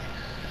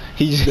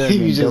 He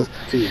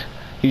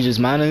just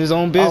minding his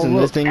own business. Oh,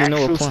 look, This thing you know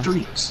actual a plan.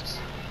 streets.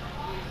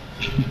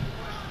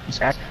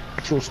 It's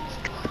actual.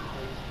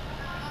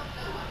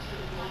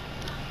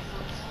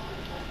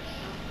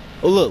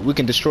 Oh look, we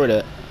can destroy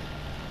that.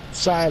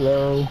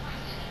 Silo.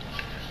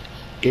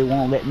 It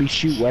won't let me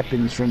shoot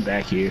weapons from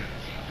back here.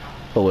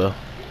 Oh well.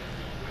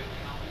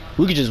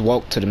 We could just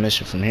walk to the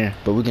mission from here,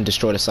 but we can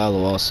destroy the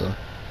silo also.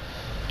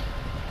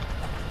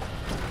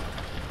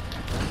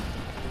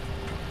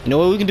 You know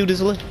what? We can do this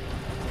later.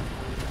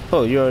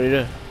 Oh, you're already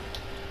there.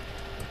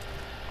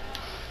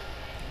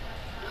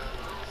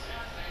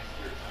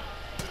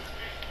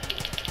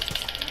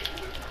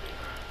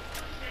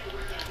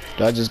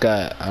 I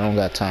don't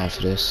got time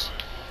for this.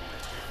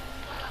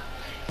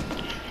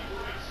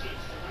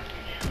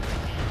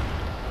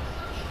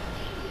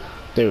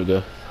 There we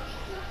go.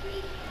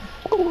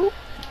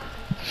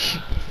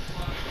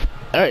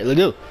 Alright, let's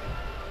go.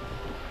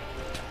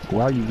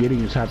 Why are you getting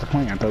inside the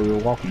plane? I thought we were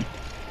walking.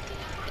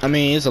 I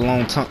mean, it's a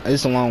long time.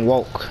 It's a long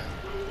walk.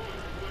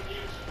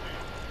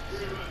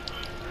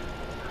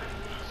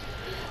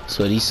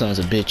 So these sons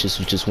of bitches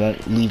who just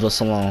won't leave us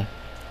alone.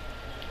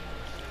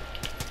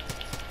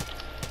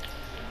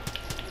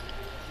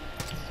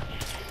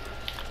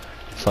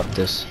 Fuck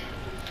this.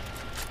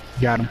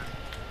 Got him.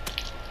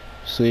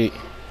 Sweet.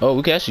 Oh,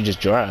 we can actually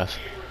just drive.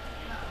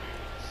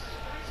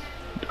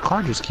 The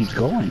car just keeps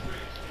going.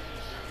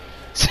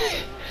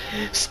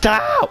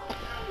 Stop!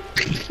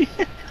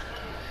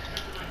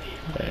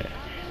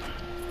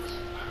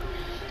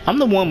 I'm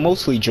the one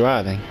mostly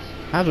driving.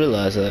 I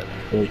realize that.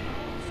 You're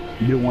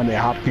the one that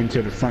hopped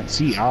into the front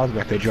seat. I was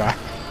about to drive.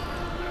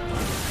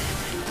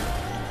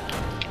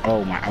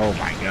 Oh my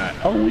god.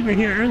 Oh, we were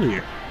here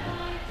earlier.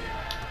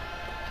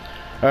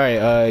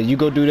 Alright, you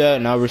go do that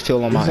and I'll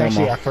refill on my This is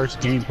actually ammo. our first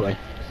gameplay.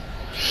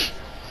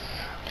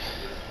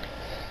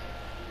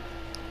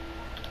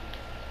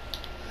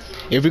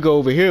 If we go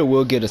over here,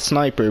 we'll get a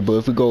sniper, but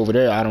if we go over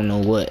there, I don't know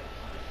what.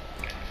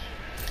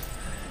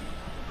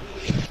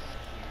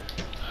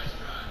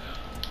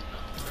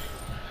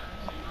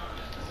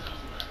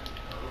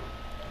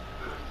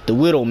 The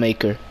Widow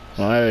Maker.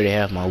 Oh, I already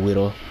have my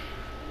Widow.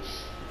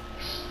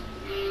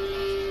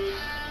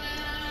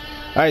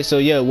 Alright, so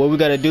yeah, what we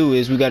gotta do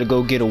is we gotta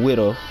go get a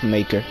Widow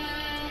Maker.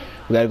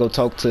 We gotta go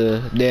talk to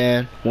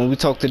Dan. When we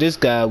talk to this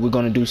guy, we're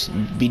gonna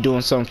be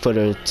doing something for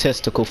the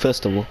Testicle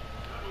Festival.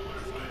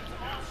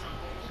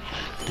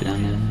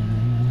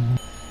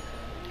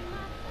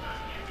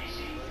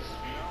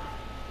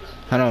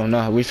 I don't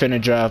know. We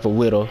finna drive a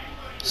Widow,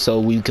 so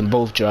we can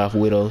both drive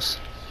Widows.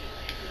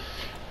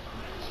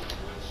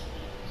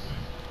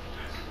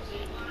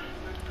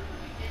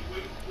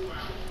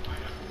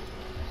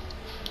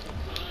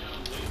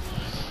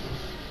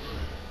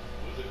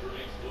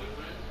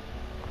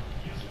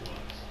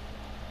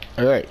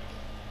 All right,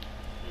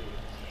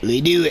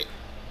 let's do it.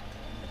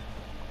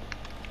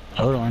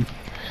 Hold on.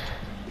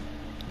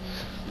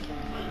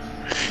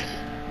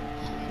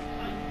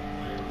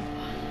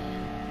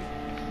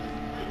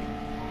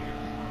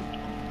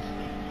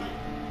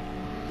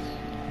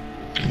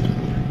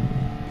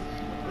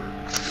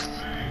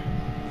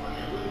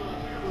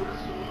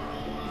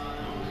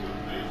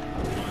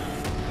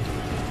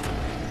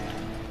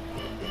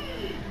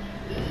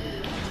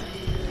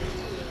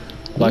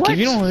 Like, What? if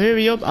you don't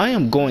hurry up, I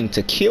am going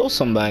to kill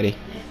somebody.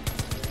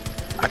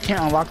 I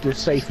can't unlock this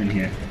safe in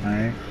here.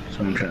 Alright? That's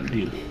what I'm trying to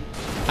do.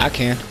 I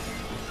can.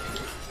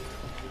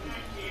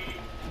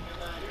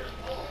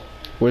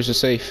 Where's the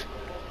safe?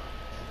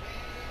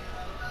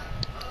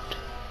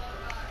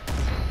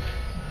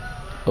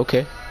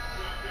 Okay.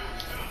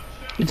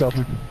 It's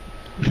open.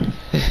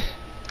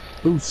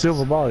 Ooh,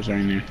 silver bars are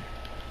in there.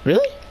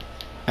 Really?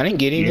 I didn't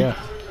get any.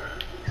 Yeah.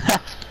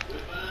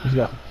 Let's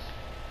go.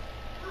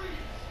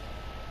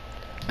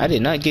 I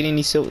did not get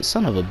any silver.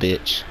 Son of a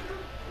bitch.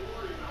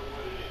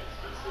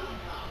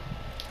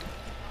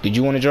 Did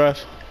you want to drive?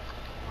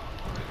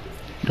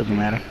 Doesn't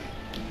matter.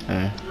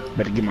 Alright.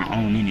 Better get my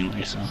own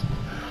anyway, so.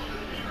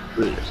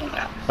 Really doesn't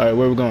matter. Alright,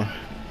 where we going?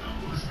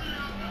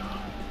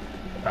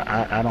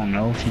 I don't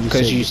know. She just Because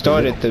said you get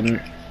started little.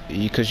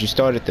 because you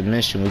started the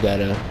mission. We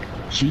gotta.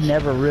 She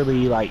never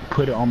really like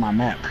put it on my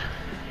map.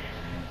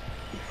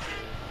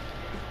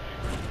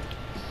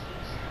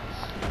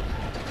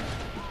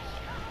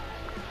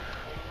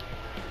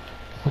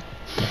 What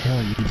the hell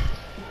are you?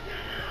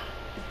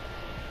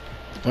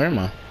 Where am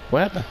I? What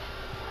happened?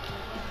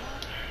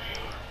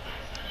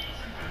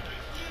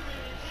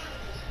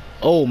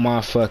 Oh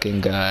my fucking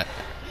god.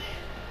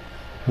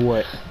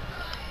 What?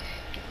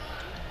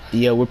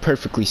 Yeah, we're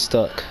perfectly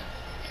stuck.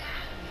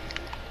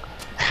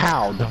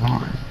 How,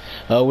 Devon?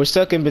 We're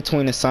stuck in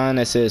between a sign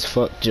that says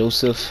 "fuck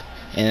Joseph"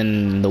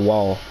 and the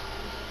wall.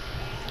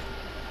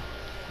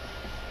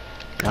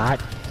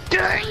 God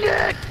dang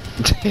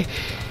it!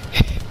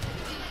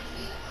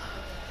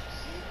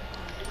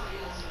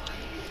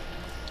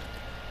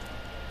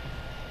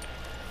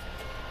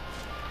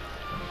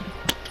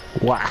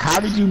 What? How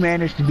did you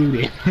manage to do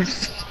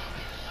this?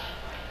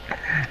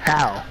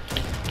 How?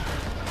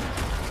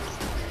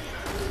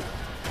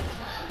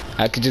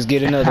 I could just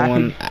get another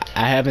one.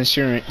 I have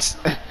insurance.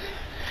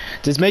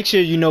 Just make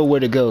sure you know where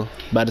to go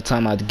by the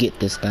time I get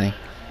this thing.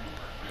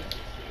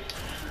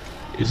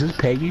 Is this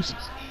Peggy's?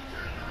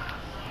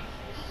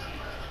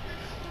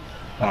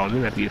 Oh,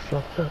 they got to get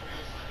fucked up.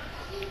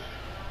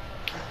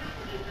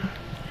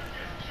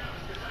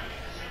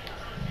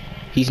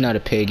 He's not a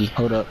piggy.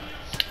 Hold up.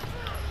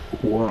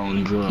 War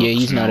on drugs. Yeah,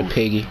 he's not a no.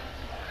 piggy.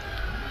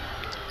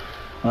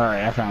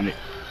 Alright, I found it.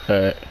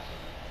 Alright.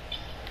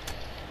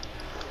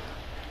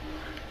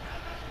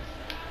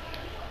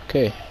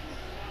 Okay.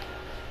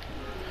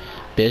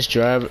 Best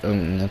driver.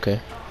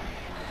 Okay.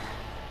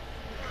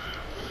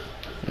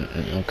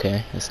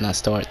 Okay. Let's not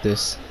start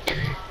this.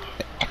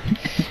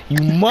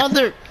 You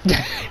mother.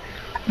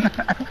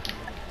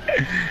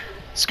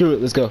 Screw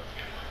it. Let's go.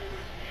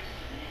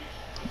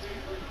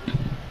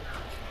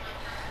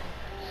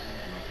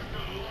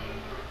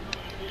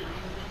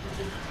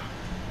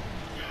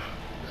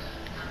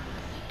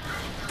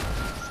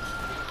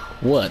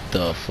 What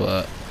the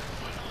fuck?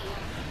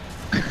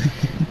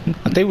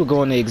 I think we're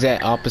going the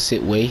exact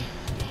opposite way.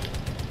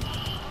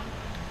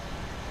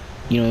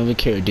 You don't even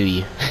care, do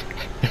you?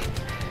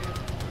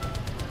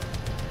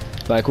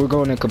 Like we're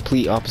going in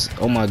complete opposite.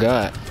 Oh my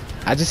god!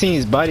 I just seen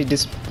his body.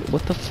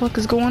 What the fuck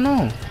is going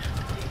on?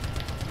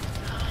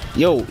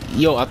 Yo,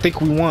 I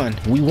think we won.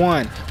 We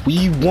won.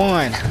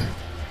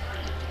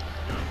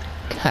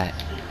 God.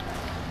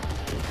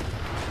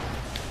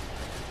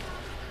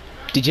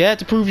 Did you have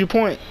to prove your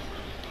point?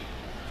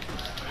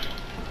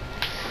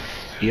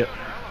 Yep.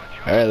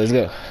 Alright, let's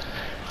go.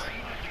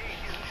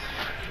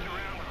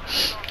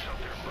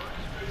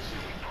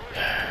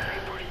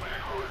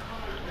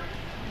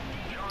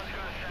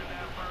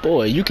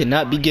 Boy, you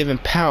cannot be given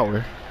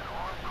power.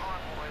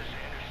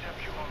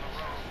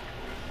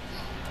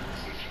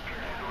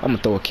 I'm gonna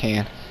throw a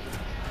can.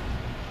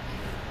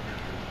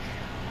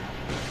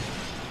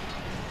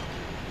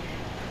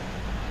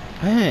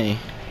 Hey.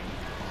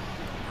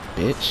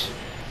 Bitch.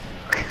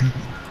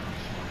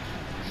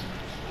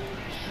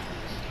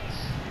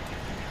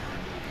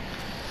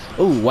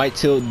 Ooh,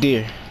 white-tailed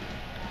deer.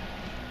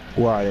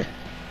 Where are they?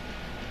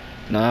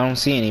 No, I don't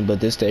see any, but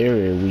this the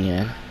area we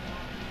in.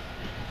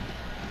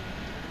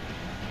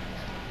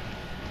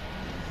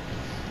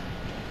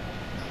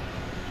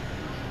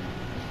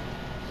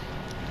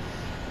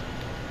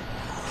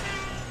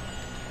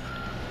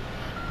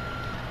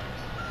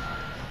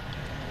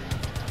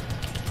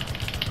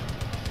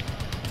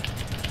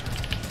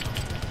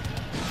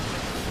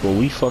 Well,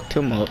 we fucked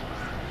him up.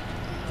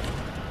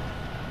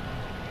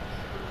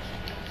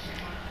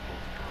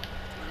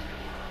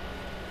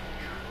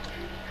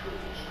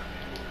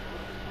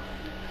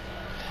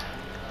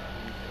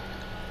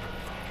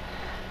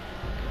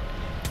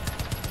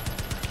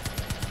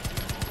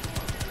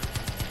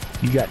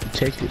 You got to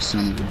take this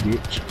son of a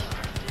bitch.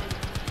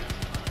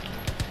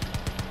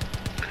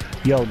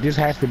 Yo, this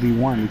has to be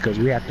one because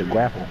we have to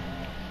grapple.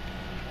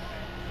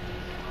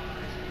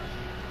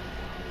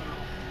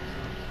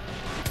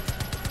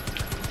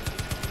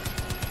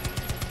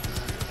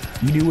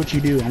 You do what you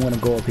do. I'm gonna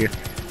go up here.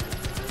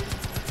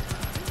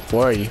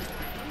 Where are you?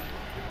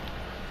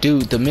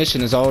 Dude, the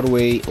mission is all the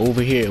way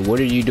over here. What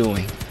are you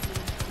doing?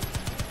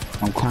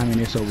 I'm climbing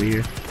this over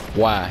here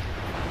Why?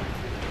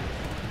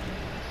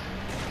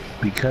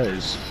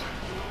 because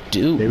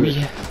Dude, there we... is,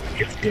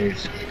 if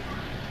there's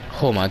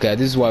Oh my god,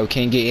 this is why we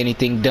can't get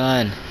anything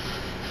done.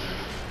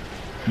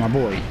 my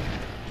boy.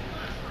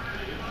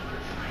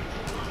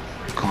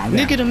 Calm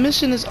down. Nigga, the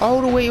mission is all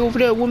the way over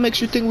there. What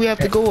makes you think we have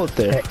to go up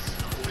there?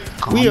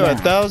 Calm We are down.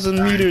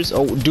 1,000 meters.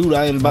 Oh, dude,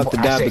 I am about to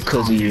I die said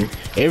because calm of you. down.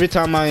 Every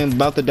time I am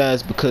about to die,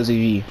 it's because of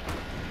you.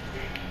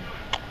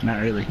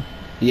 Not really.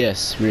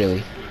 Yes,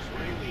 really.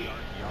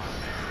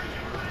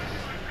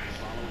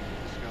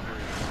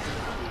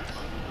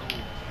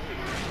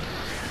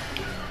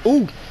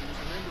 Ooh,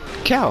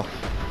 cow.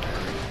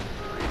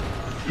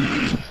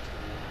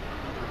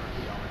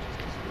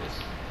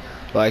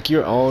 Like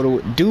you're all the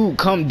way. Dude,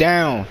 come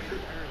down.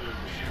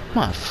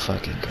 My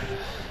fucking God.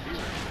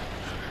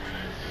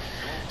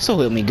 So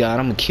help me God,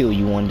 I'm gonna kill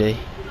you one day.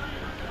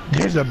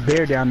 There's a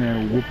bear down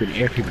there whooping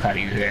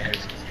everybody's ass.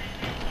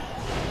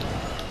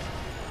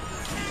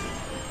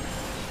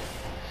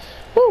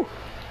 Woo.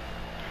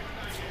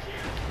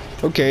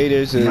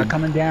 Okay, I'm not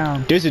coming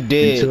down. There's a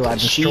dead until I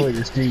destroy sheep.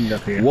 this thing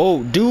up here.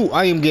 Whoa, dude,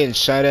 I am getting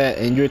shot at,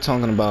 and you're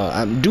talking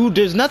about, dude,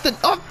 there's nothing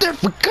up there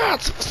for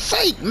God's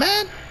sake,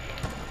 man.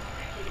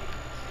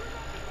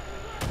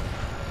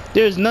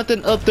 There's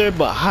nothing up there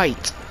but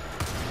height.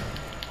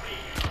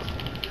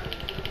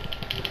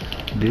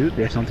 Dude,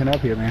 there's something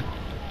up here, man.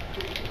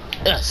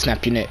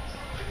 Snap your neck.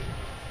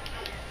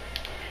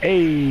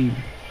 Hey,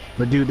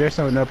 but dude, there's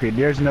something up here.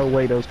 There's no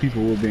way those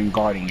people would have been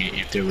guarding it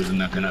if there was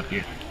nothing up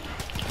here.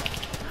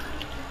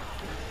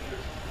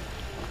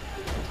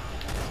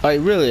 Like,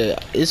 really,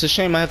 it's a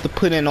shame I have to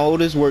put in all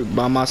this work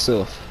by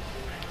myself.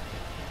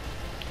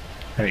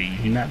 Hey,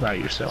 you're not by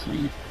yourself,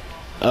 man.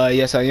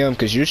 Yes I am,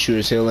 because your sure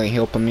as hell ain't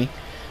helping me.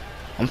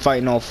 I'm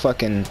fighting all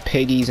fucking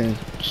piggies and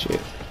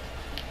shit.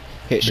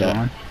 Headshot.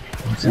 John,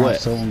 I'm What?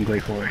 so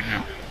ungrateful right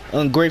now.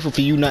 Ungrateful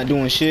for you not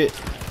doing shit.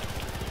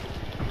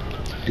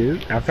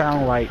 Dude, I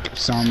found like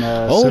some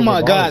Oh silver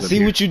my bars God, up see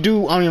here. what you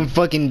do? I am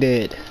fucking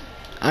dead.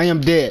 I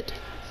am dead.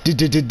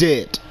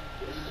 Dead.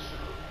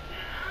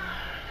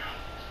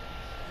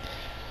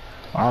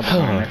 Oh,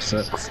 Devon, that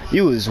sucks.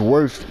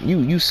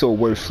 You so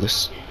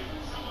worthless.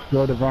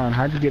 Yo, Devon,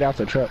 how'd you get out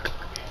the truck?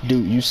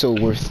 Dude, you so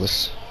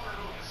worthless.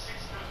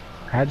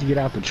 How'd you get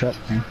out the truck,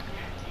 man?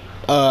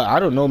 I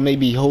don't know,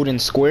 maybe holding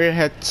square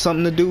had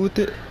something to do with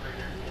it.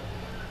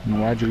 And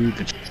why'd you leave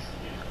the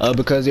truck?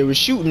 Because they were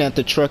shooting at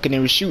the truck and they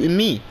were shooting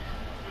me.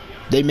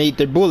 They made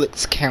their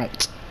bullets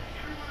count.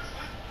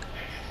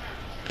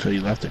 So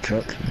you left the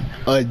truck?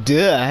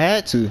 Duh, I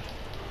had to.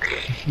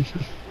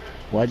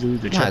 Why'd you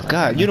leave the My truck?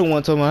 God, you don't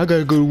want to tell me I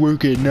gotta go to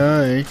work at 9.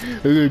 I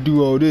gotta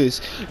do all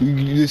this.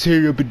 Let's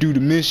hurry up and do the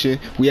mission.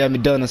 We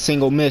haven't done a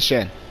single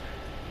mission.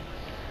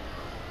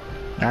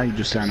 Now you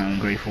just sound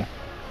ungrateful.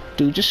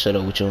 Dude, just shut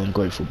up with your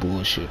ungrateful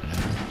bullshit, man.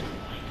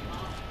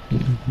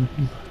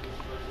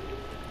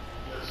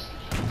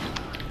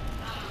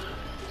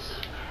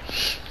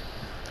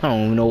 I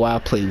don't even know why I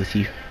play with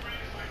you.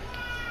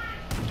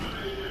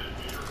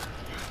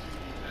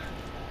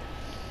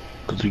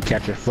 Because we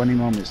capture funny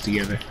moments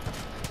together.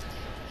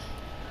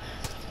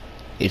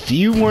 If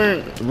you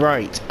weren't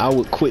right, I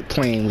would quit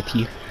playing with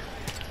you.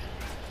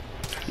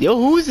 Yo,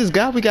 who is this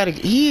guy we gotta...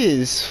 He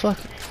is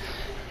fucking...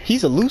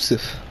 He's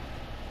elusive.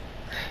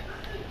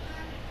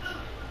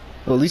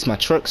 Well, at least my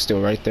truck's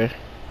still right there.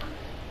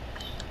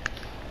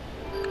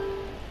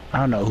 I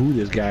don't know who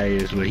this guy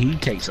is, but he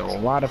takes a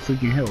lot of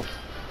freaking health.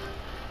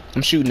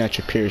 I'm shooting at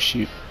your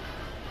parachute.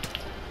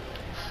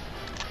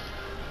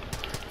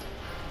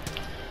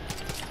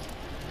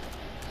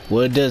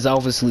 Well, it does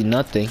obviously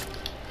nothing.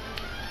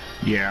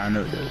 Yeah, I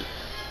know that.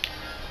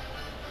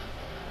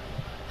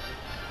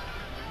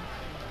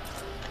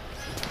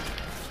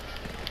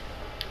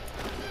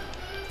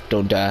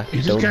 Don't die.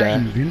 Is Don't this guy die.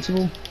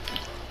 invincible?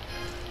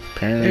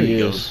 Apparently There he he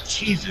goes. is.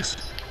 Jesus.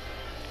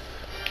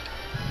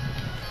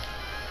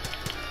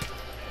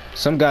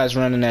 Some guy's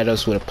running at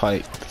us with a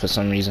pipe for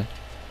some reason.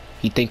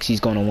 He thinks he's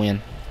gonna win.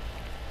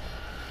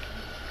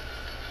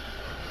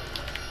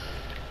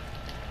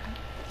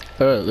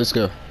 Alright, let's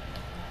go.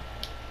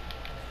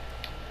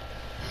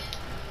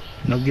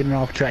 No getting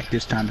off track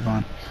this time,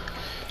 Devon.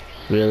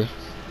 Really?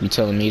 You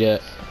telling me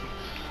that?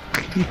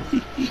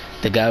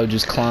 The guy who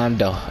just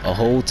climbed a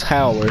whole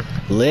tower,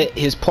 let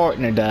his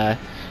partner die,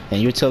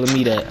 and you're telling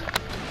me that?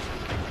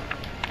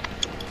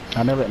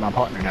 I never let my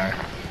partner die.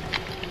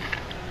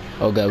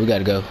 Oh God, we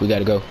gotta go. We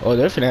gotta go. Oh,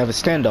 they're finna have a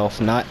standoff,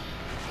 not.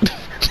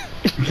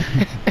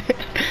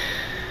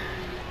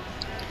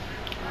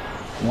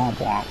 Womp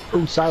womp.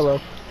 Ooh, silo.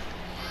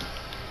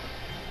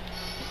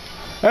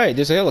 Alright,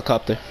 there's a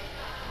helicopter.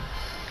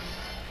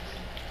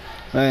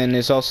 And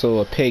there's also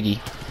a Peggy.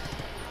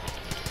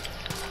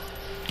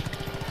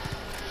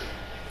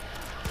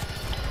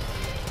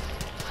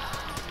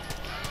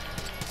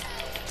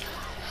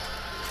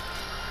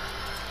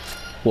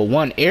 Well,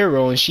 one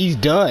arrow and she's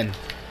done.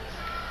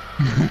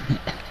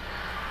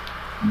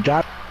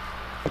 Drive,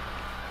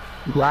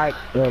 right,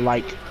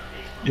 like,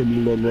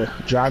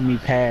 drive me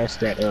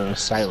past that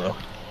silo,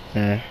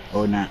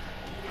 or not.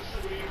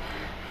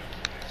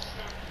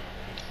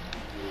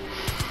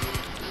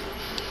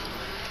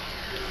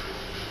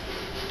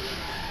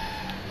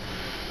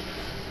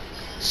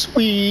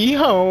 Sweet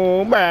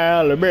home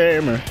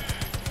Alabama.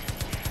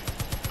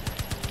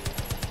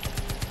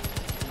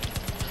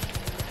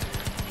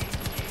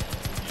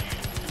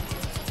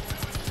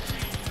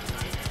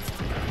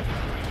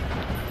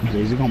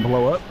 Is it gonna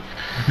blow up?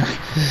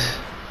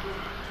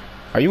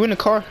 Are you in the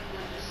car?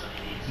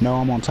 No,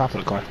 I'm on top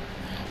of the car.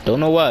 Don't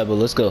know why, but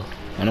let's go.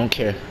 I don't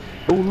care.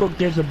 Oh, look,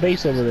 there's a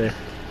base over there.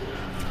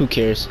 Who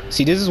cares?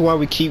 See, this is why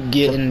we keep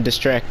getting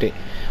distracted.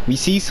 We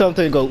see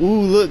something and go,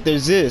 ooh, look,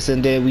 there's this,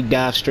 and then we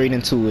dive straight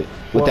into it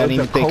without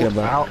even thinking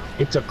about it.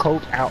 It's a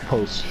cult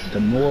outpost. The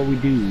more we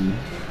do,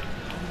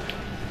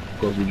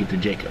 goes we get to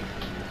Jacob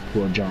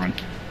or John.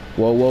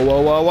 Whoa, whoa,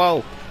 whoa, whoa,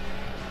 whoa!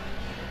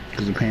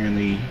 Because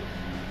apparently,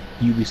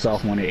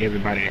 Ubisoft wanted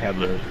everybody to have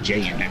a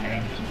J in their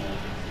name.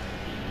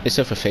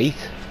 Except for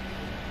Faith.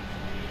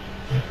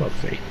 Fuck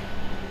Faith.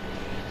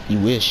 You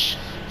wish.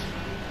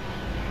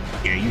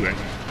 Yeah, you right.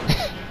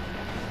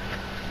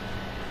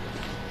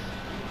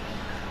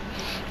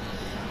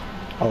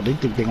 Oh, they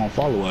think they're gonna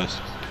follow us.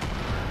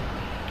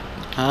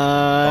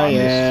 I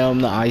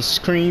am the ice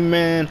cream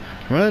man,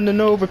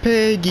 running over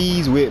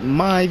Peggy's with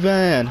my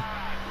van.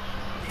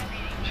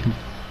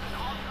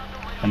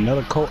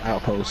 Another cult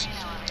outpost.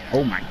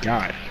 Oh my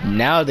god.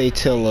 Now they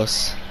tell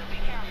us.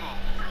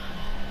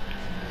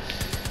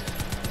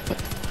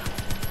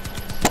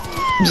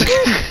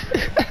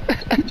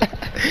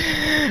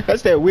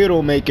 That's that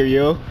Widowmaker,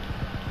 yo.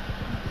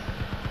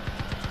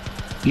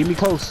 Get me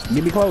close.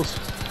 Get me close.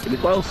 Get me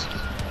close.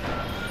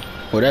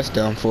 Well, that's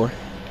done for.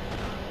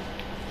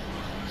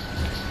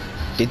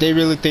 Did they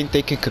really think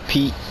they could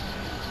compete?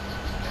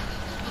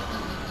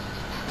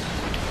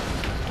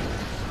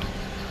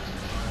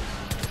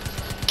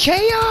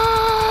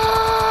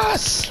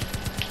 Chaos!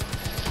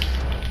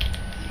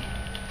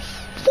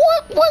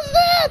 What was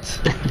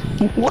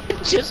that? What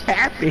just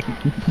happened?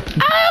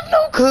 I have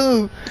no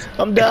clue.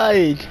 I'm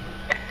dying.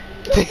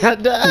 I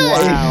died.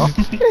 Wow.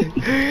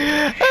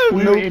 I have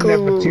We no were in there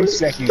clue. for 2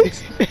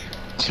 seconds.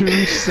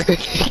 2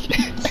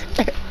 seconds.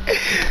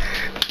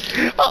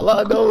 All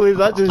I know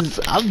is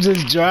I'm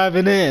just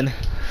driving in.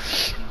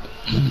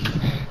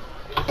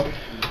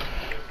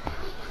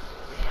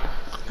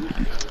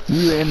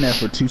 We were in there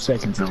for 2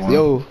 seconds alone.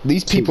 Yo,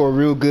 these people are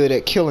real good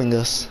at killing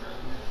us.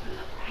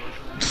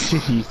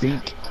 You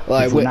think?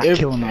 Like, If we're not every-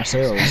 killing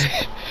ourselves.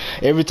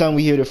 Every time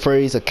we hear the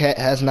phrase "a cat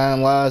has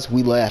 9 lives,"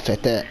 we laugh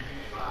at that.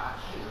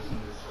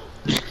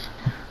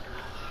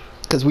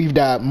 Cause we've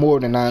died more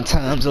than 9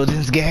 times on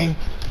this game.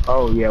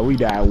 Oh yeah, we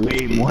died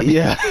way more.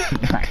 Yeah.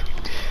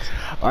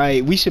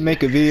 Alright, we should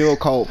make a video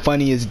called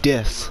 "Funniest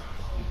Deaths."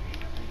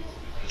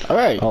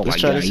 Alright, Oh let's my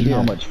try god, this you know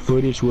how again. much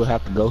footage we'll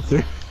have to go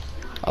through?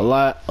 A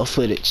lot of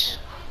footage.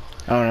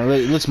 I don't know,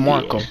 let's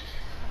mark them.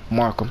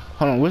 Mark them.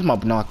 Hold on, where's my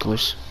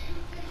binoculars?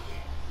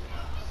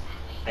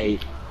 Hey,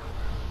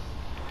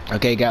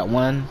 Okay, got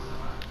one.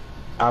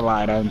 I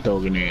lied, I didn't throw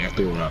a grenade, I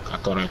threw it up. I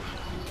thought I...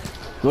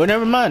 Well,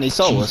 never mind, they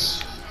saw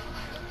us.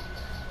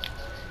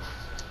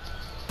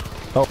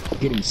 Oh,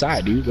 get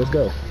inside, dude, let's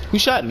go. Who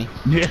shot me?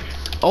 Yeah.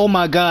 Oh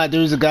my god,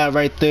 there's a guy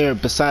right there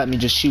beside me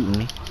just shooting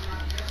me.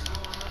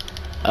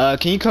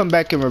 Can you come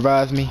back and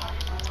revive me?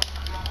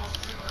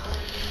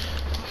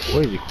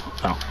 Where is he?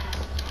 Oh.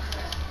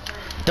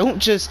 Don't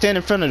just stand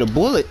in front of the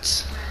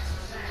bullets.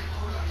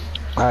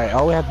 Alright,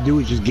 all we have to do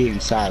is just get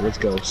inside. Let's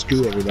go.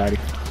 Screw everybody.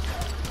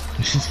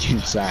 Let's just get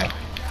inside.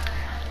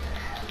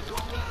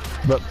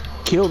 But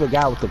kill the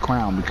guy with the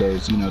crown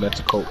because, you know, that's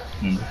a cult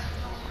member.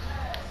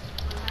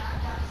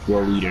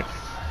 World leader.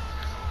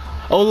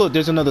 Oh look,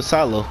 there's another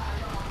silo.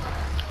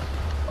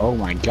 Oh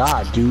my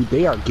god, dude,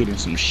 they are getting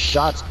some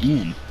shots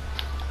in.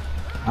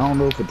 I don't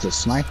know if it's a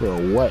sniper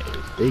or what.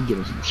 They're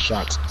getting some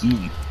shots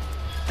in.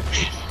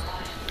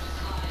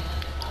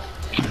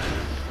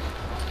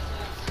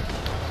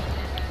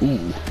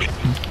 Ooh.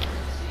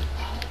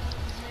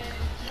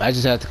 I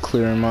just have to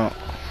clear him out.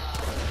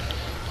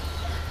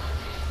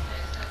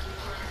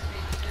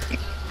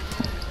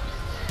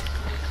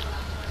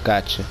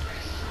 Gotcha.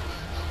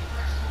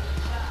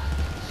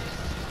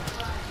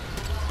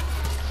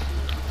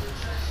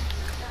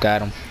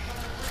 Got him.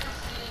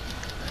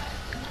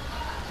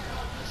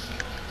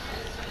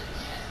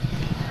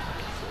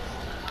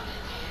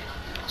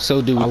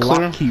 So do we A clear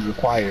him? lock key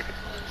required.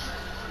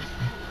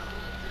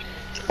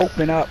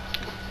 Open up.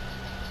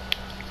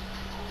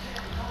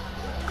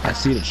 I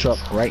see the truck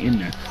right in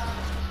there.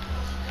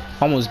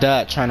 Almost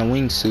died trying to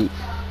wingsuit.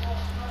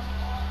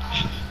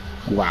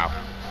 Wow.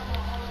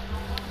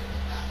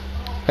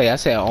 Hey, I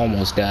said I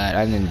almost died.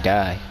 I didn't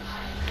die.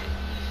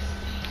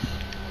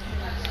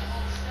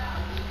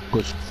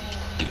 Good.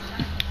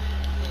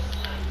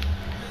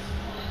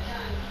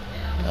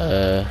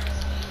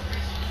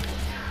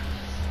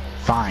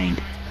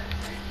 Find.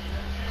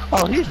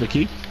 Oh, here's the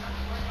key.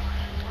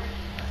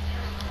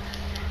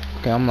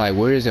 Okay, I'm like,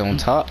 where is it on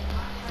top?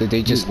 Did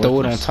they just You're throw it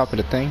on worthless. top of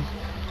the thing?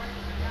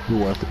 You're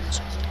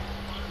worthless.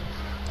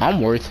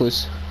 I'm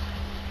worthless.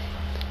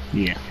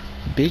 Yeah.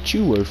 Bitch,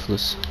 you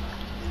worthless.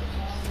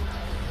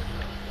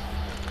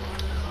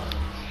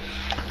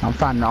 I'm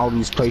finding all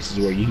these places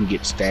where you can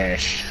get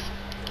stash.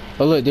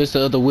 Oh look, there's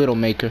the other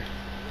Widowmaker.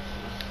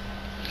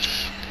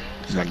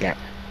 Cause I got.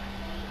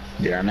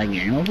 Did I not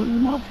get ammo for this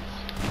motherfucker?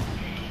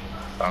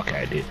 Okay,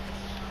 I did.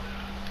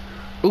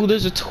 Ooh,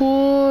 there's a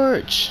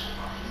torch.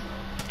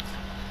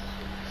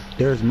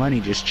 There's money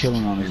just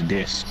chilling on his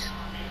desk.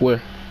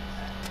 Where?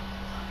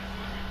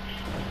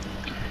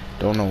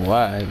 Don't know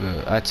why,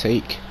 but I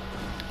take.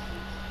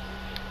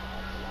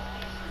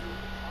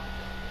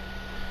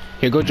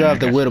 Here, go drive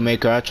the got you.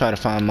 Widowmaker. I'll try to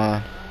find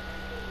mine.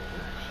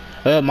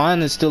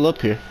 Mine is still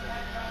up here.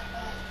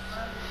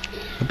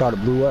 I thought it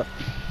blew up.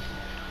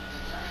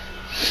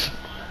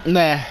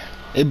 Nah,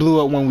 it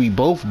blew up when we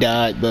both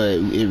died, but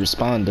it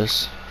respawned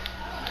us.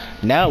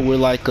 Now we're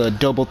like a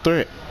double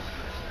threat.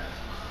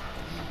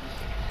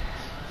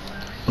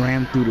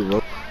 Ran through the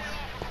road.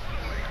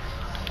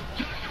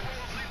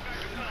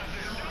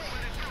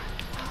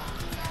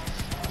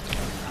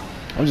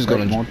 I'm just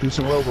gonna going through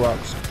some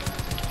roadblocks.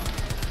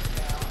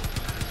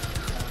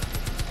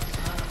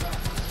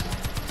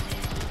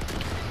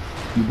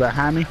 You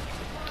behind me?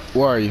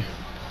 Where are you?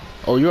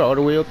 Oh, you're all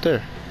the way up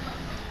there.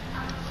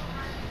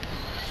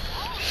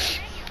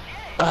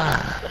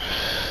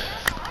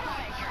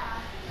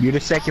 You're the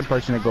second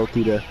person to go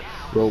through the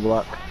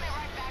roadblock.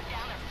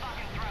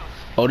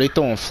 Oh, they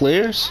throwing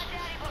flares?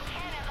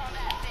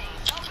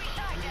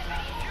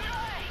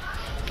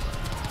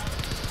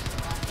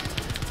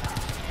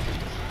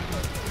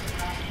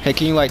 Hey,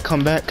 can you like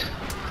come back?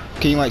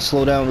 Can you like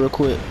slow down real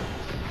quick?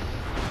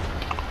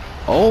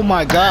 Oh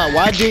my god,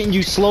 why didn't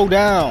you slow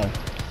down?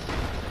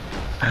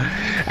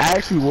 I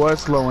actually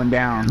was slowing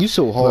down. You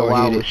so hard while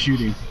I headed. was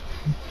shooting.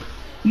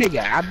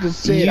 Nigga, I just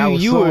said I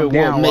was You slowing were what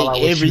down while I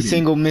make was every shooting.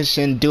 single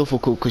mission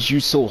difficult because you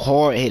so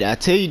hard headed. I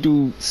tell you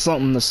do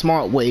something the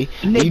smart way.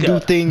 Nigga, You do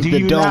things do the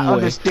you dumb not way.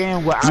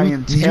 understand what I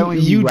am telling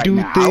you you right do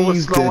now? I was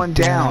things the slowing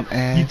down. dumb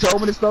ass. You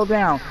told me to slow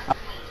down.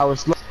 I was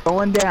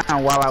slowing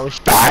down while I was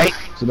shooting. Right?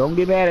 So don't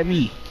get mad at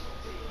me.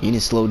 You need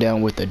to slow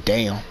down with a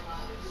damn.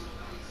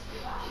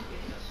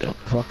 The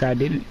fuck I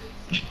didn't.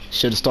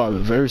 Should have started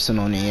reversing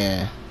on the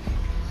end.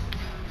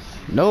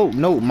 No,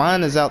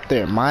 mine is out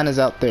there. Mine is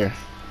out there.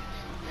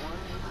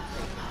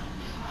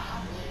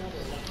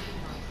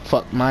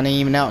 Fuck, mine ain't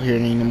even out here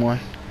anymore.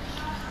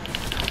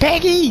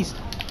 Peggy's!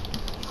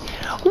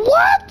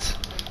 What?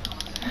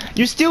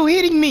 You're still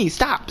hitting me.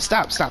 Stop.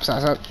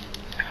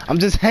 I'm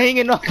just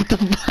hanging off the...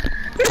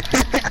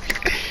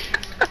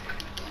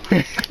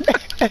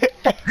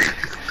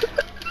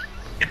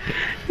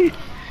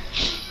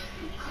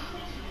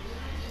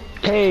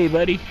 Hey,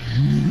 buddy.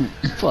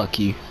 Fuck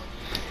you.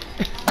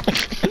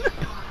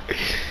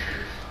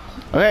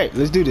 Alright,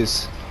 let's do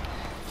this.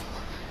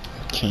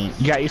 Can't.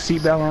 You got your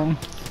seatbelt on?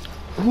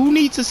 Who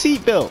needs a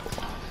seatbelt?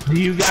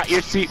 You got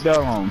your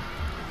seatbelt on.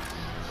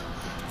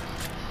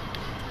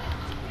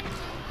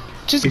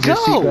 Just Is your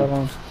seatbelt go.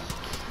 on?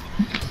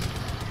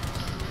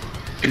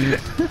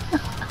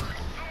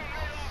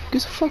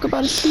 Gives a fuck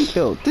about a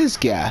seatbelt. This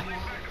guy.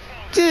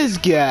 This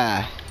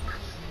guy.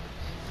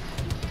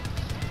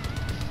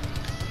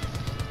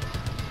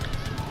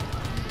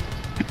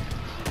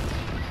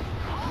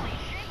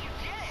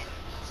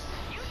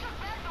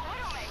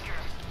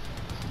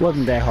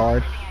 Wasn't that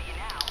hard.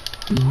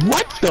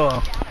 What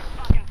the?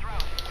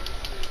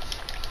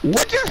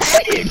 What just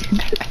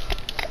happened?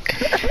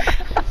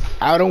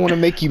 I don't want to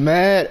make you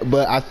mad,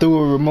 but I threw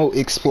a remote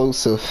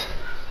explosive.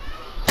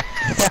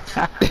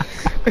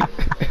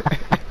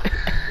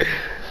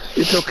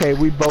 It's okay.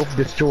 We both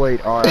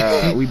destroyed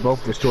our. We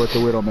both destroyed the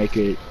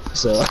Widowmaker.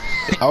 So.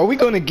 Are we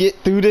gonna get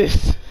through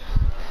this?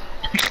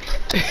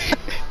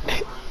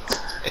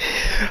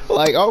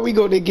 Like, are we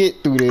gonna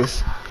get through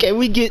this? Can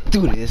we get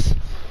through this?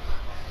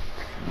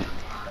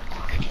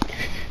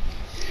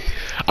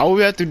 All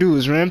we have to do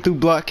is ram through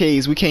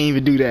blockades. We can't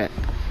even do that.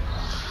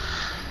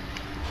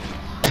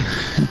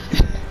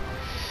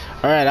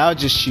 Alright, I'll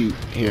just shoot.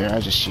 Here,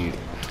 I'll just shoot.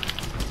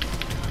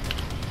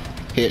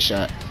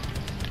 Headshot.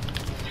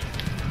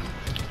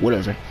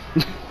 Whatever.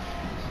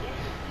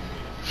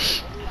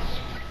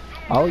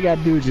 All we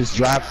gotta do is just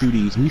drive through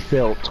these. We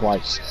failed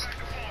twice.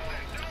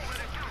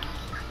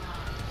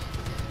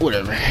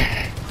 Whatever.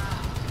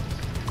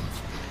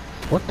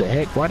 What the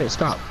heck? Why'd it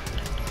stop?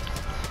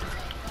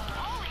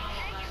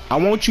 I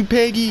want you,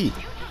 Peggy.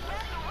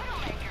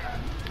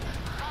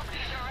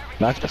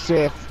 Like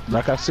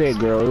I said,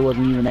 girl, it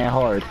wasn't even that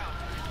hard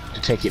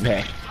to take it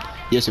back.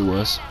 Yes, it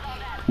was.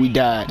 We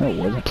died. No, it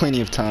wasn't.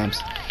 Plenty of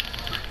times.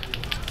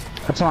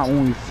 I'm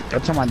talking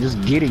about just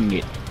getting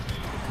it.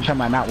 I'm talking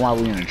about not while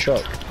we're in the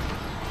truck.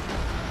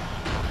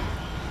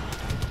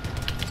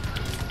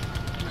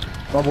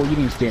 Bubble, you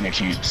didn't stand a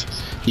chance.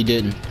 He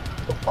didn't.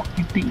 What the fuck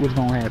you think was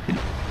gonna happen?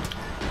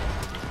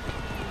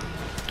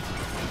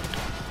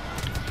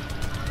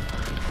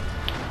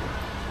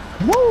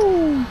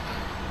 Woo!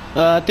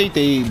 I think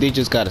they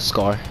just got a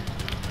scar.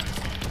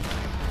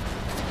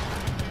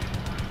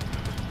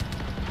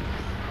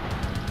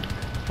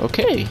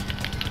 Okay.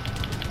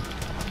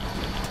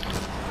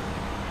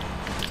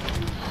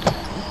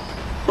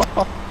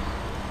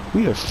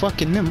 We are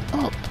fucking them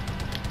up.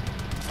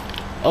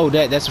 Oh,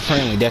 that's a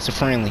friendly. That's a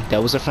friendly.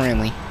 That was a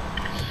friendly.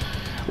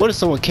 What if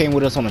someone came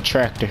with us on a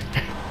tractor?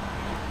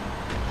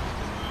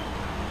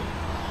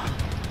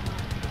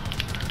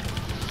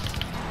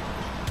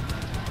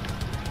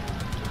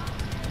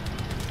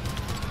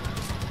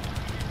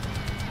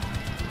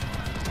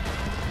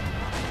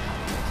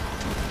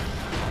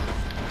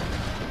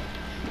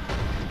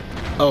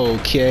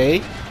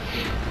 Okay.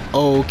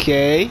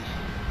 Okay.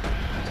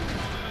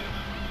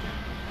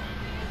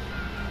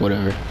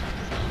 Whatever.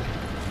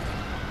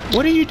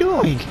 What are you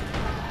doing?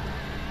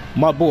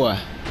 My boy.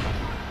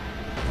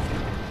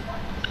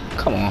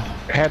 Come on.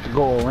 I had to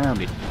go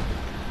around it.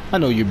 I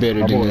know you're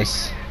better My than boy.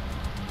 this.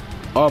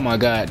 Oh my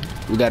god.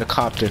 We got a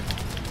copter.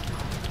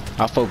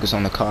 I'll focus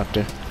on the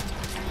copter.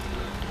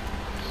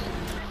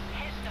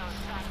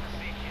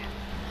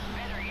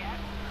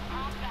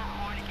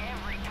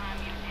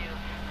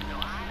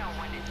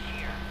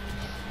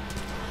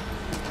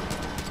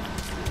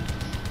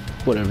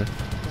 Whatever.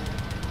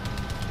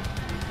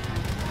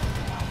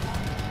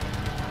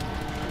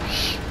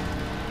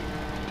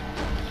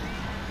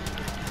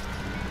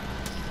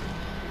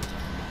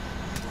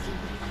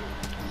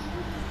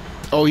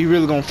 Oh, you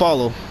really gonna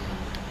follow?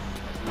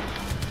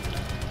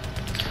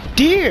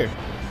 Deer!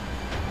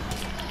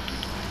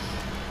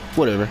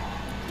 Whatever.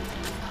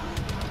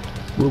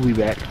 We'll be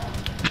back.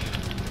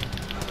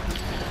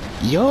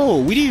 Yo,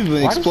 we didn't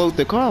even Why does- explode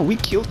the car. We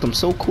killed them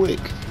so quick.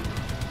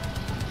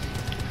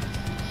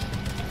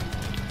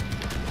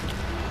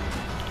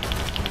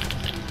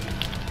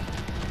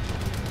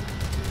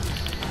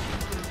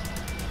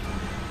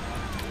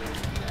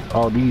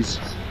 Oh, these.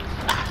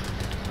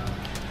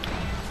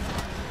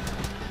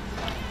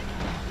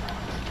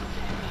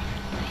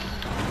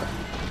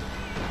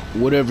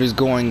 Whatever's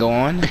going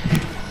on.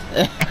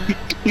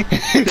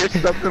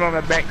 There's something on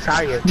the back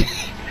tire.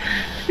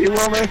 You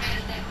want me?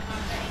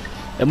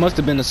 It must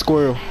have been a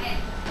squirrel.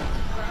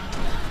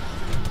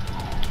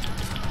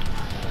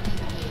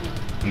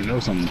 You know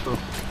something.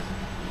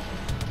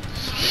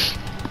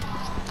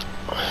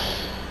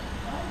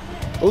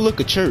 Oh, look,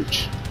 a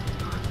church.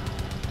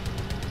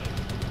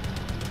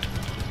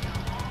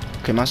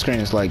 Okay, my screen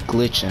is like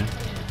glitching.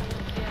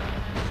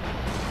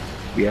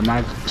 Yeah,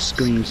 my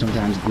screen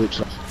sometimes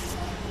glitch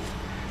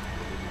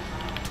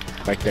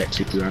like that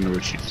too. I know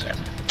where shit's at.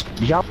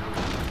 Y'all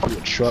a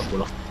truck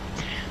with a What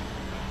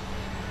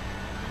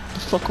the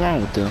fuck wrong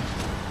with them?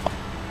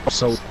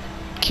 so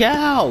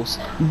Cows!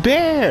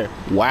 Bear!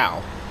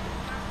 Wow.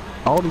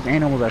 all these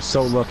animals are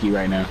so lucky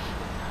right now.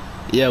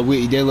 Yeah,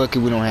 they're lucky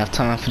we don't have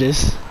time for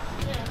this.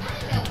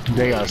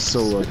 They are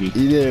so lucky.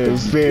 They're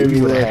very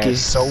We would've lucky. had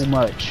so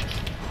much.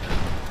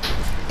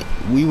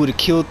 We would have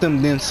killed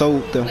them, then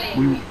sold them.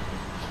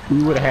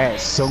 We would have had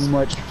so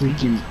much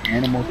freaking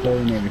animal fur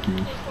and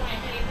everything.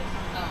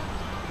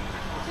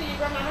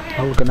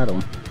 Oh, look, another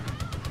one.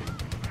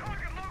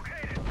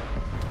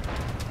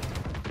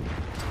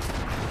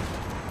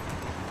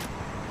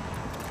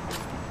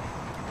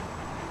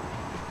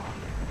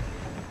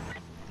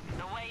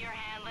 The way you're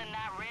handling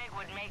that rig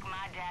would make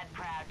my dad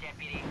proud,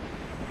 Deputy.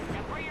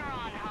 Now bring her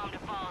on home to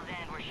Falls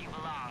End where she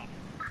belongs.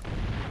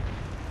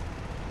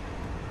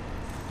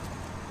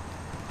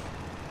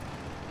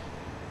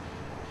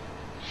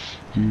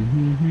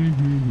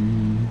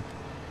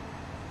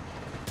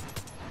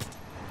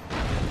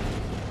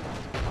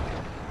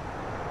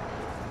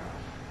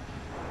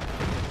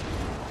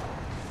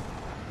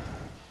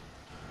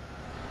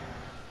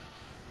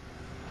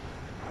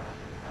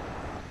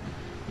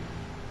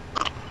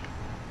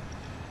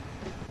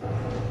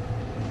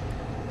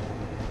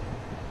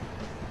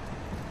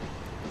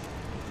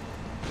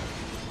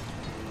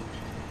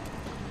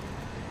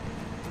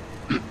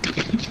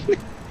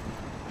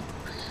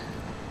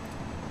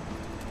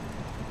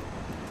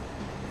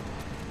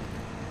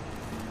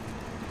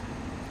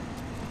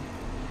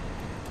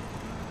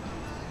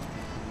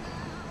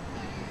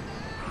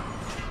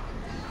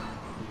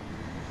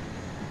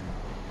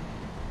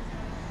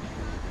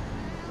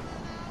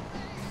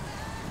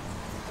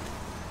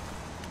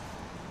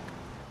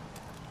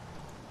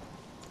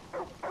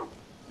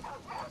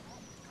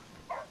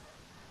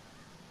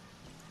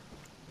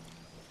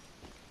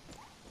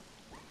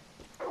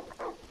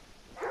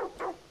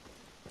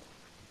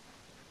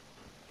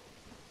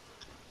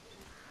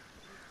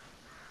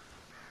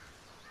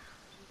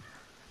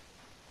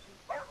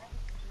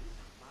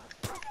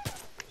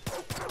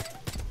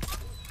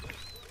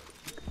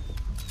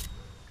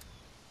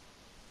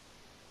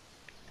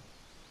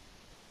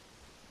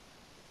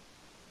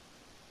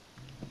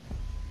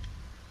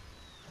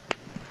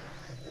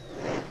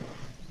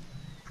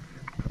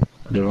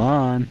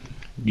 Devon,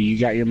 do you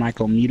got your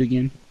mic on mute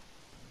again?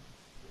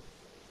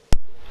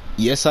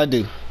 Yes, I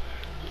do.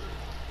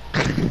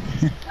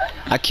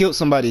 I killed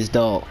somebody's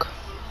dog.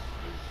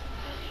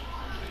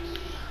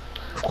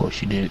 Of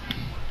course you did.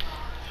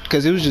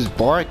 Because it was just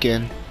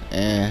barking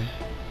and